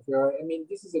apologize, Dr. Fiora. I mean,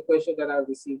 this is a question that I've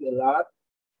received a lot.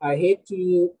 I hate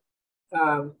to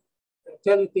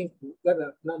tell you things that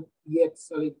are not yet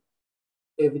solid,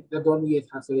 that don't yet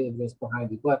have solid evidence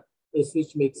behind it, but a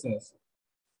switch makes sense.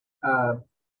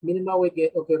 Minimal weight gain,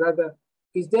 okay, rather,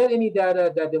 is there any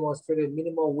data that demonstrated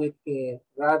minimal weight gain,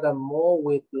 rather more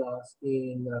weight loss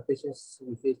in patients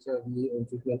with HIV on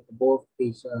treatment, both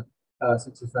patient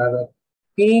 65? I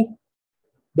think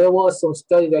there was some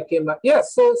study that came out.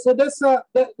 Yes, so that's an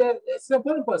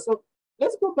important point. So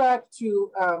let's go back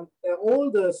to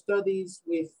all the studies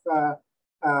with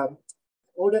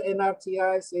older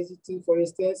NRTIs, AZT, for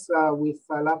instance, with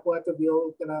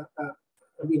lapoatabile,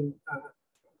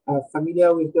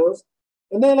 familiar with those.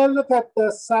 And then let's look at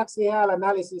the SACS-AL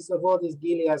analysis of all these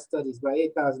Gilead studies by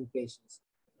 8,000 patients.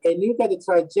 And look at the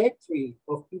trajectory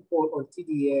of people on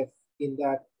TDF in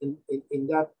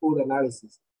that pooled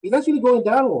analysis. It's actually going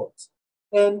downwards.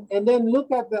 And then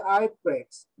look at the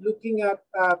IPREX, looking at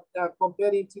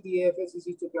comparing TDF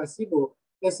SEC to placebo.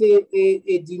 There's a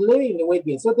delay in the weight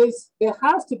gain. So there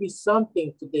has to be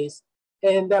something to this,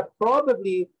 and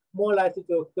probably more likely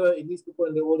to occur in these people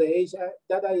in the older age.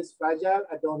 Data is fragile,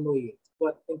 I don't know yet,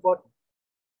 but important.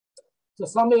 So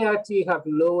some ART have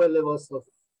lower levels of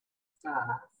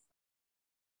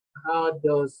how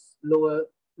does lower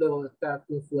levels of TAF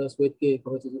influence weight gain?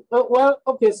 Oh, well,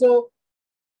 okay, so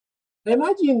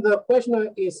imagine the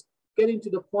questioner is getting to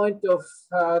the point of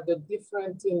the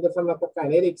difference in the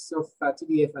pharmacokinetics of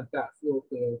TDF and TAF.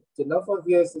 Okay,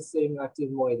 tenofovir is the same active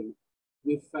moiety.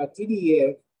 With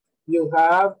TDF, you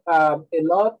have a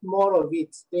lot more of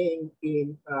it staying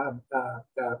in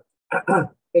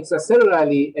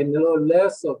extracellularly and a lot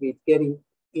less of it getting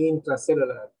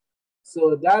intracellular.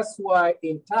 So that's why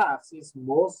in TAF, since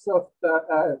most of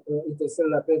the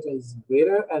intercellular penetration is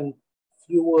greater and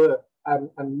fewer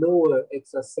and lower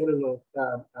extracellular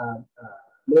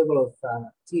level of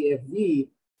TFV,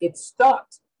 it's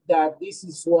thought that this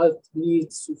is what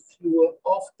leads to fewer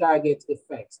off-target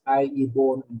effects, i.e.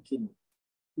 bone and kidney.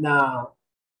 Now,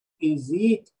 is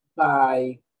it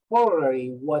by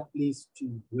corollary what leads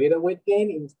to greater weight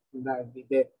gain?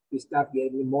 We start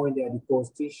getting more in the adipose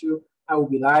tissue. I would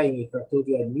be lying if I told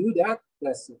you I knew that.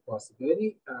 That's a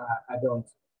possibility. I don't.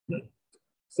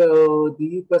 So do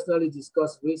you personally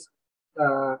discuss risk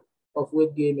of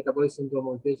weight gain, metabolic syndrome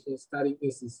on patients studying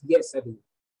instances? Yes, I do.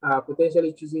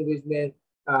 Potentially choosing regimen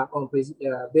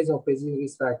based on present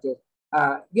risk factors.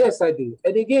 Yes, I do.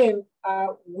 And again,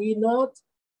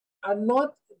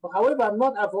 however, I'm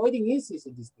not avoiding instances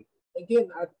in these people. Again,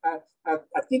 I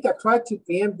think I tried to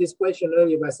preempt this question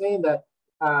earlier by saying that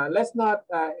let's not,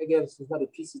 again, this is not a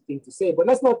PC thing to say, but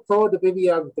let's not throw the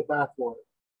baby out with the bathwater.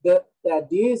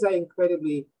 These are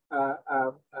incredibly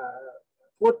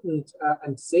potent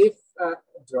and safe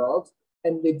drugs,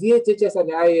 and the DHHS and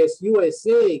the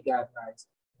IAS-USA guidelines,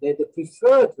 they're the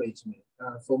preferred regimen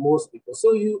for most people.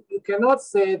 So you cannot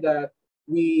say that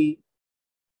we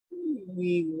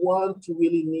want to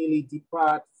willy-nilly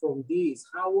depart from these.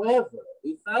 However,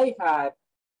 if I had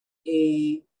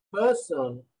a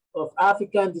person of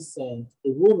African descent,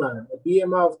 a woman, a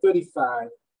BMI of 35,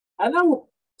 and I would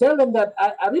tell them that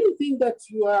I really think that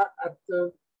you are at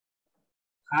the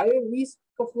higher risk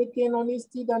of weight gain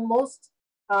honesty than most.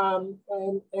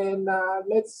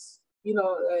 Let's,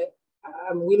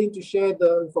 I'm willing to share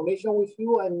the information with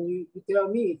you, and you tell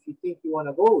me if you think you want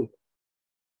to go with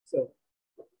it.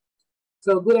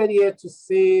 So good idea to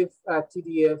save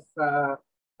TDF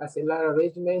as a line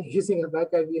regimen using a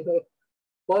backup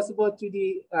possible to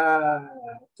the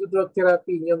two-drug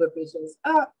therapy in younger patients.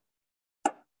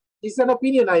 It's an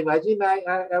opinion, I imagine.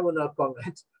 I will not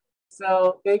comment.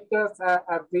 So Victor,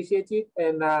 I appreciate it.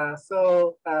 And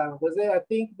Jose, I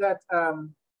think that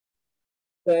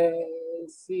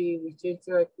let's see, we changed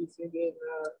the piece again.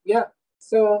 Yeah.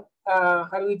 So how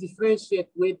do we differentiate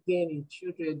weight gain in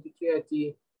children due to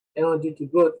AT and due to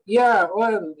growth? Yeah,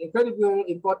 well, incredibly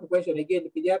important question. Again,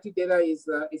 the pediatric data is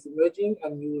emerging,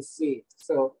 and you will see it.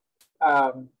 So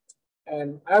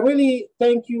and I really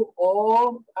thank you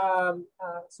all.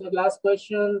 So last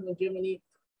question in Germany,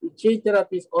 we change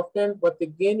therapies often, but the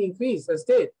gain increase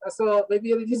instead. So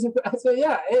maybe reduce. So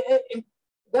yeah,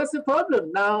 that's the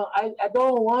problem. Now, I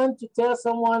don't want to tell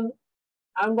someone,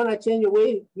 I'm going to change your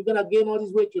weight, you're going to gain all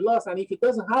this weight you lost. And if it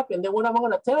doesn't happen, then what am I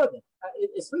going to tell them?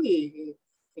 It's really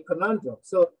a conundrum.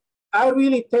 So I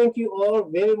really thank you all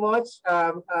very much.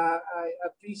 I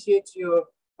appreciate your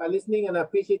listening and I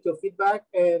appreciate your feedback.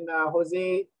 And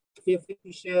Jose, feel free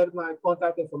to share my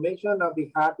contact information. I'll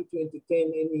be happy to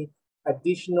entertain any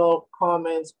additional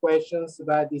comments, questions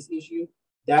about this issue.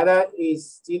 Data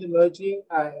is still emerging.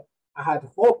 I had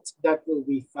hoped that we'll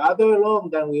be farther along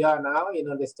than we are now in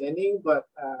understanding, but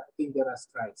I think there are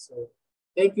strides. So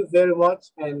thank you very much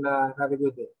and have a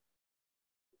good day.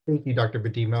 Thank you, Dr.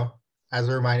 Bedimo. As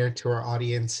a reminder to our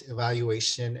audience,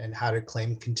 evaluation and how to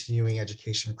claim continuing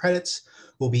education credits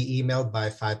will be emailed by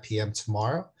 5 p.m.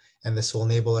 tomorrow, and this will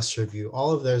enable us to review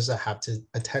all of those that have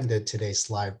attended today's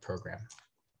live program.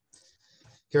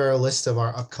 Here are a list of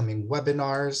our upcoming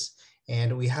webinars,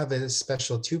 and we have a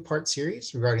special two-part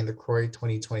series regarding the CROI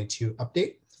 2022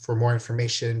 update. For more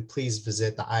information, please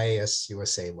visit the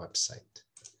IAS-USA website.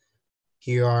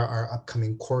 Here are our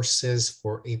upcoming courses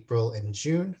for April and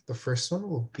June. The first one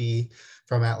will be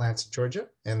from Atlanta, Georgia,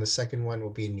 and the second one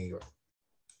will be in New York.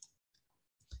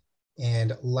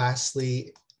 And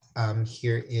lastly,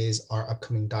 here is our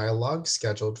upcoming dialogue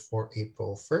scheduled for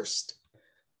April 1st.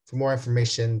 For more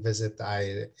information, visit the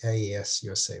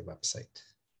IAS-USA website.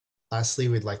 Lastly,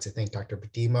 we'd like to thank Dr.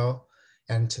 Bedimo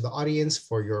and to the audience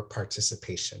for your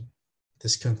participation.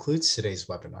 This concludes today's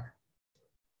webinar.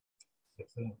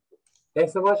 Excellent.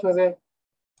 Thanks so much, Jose.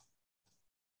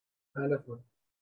 Wonderful.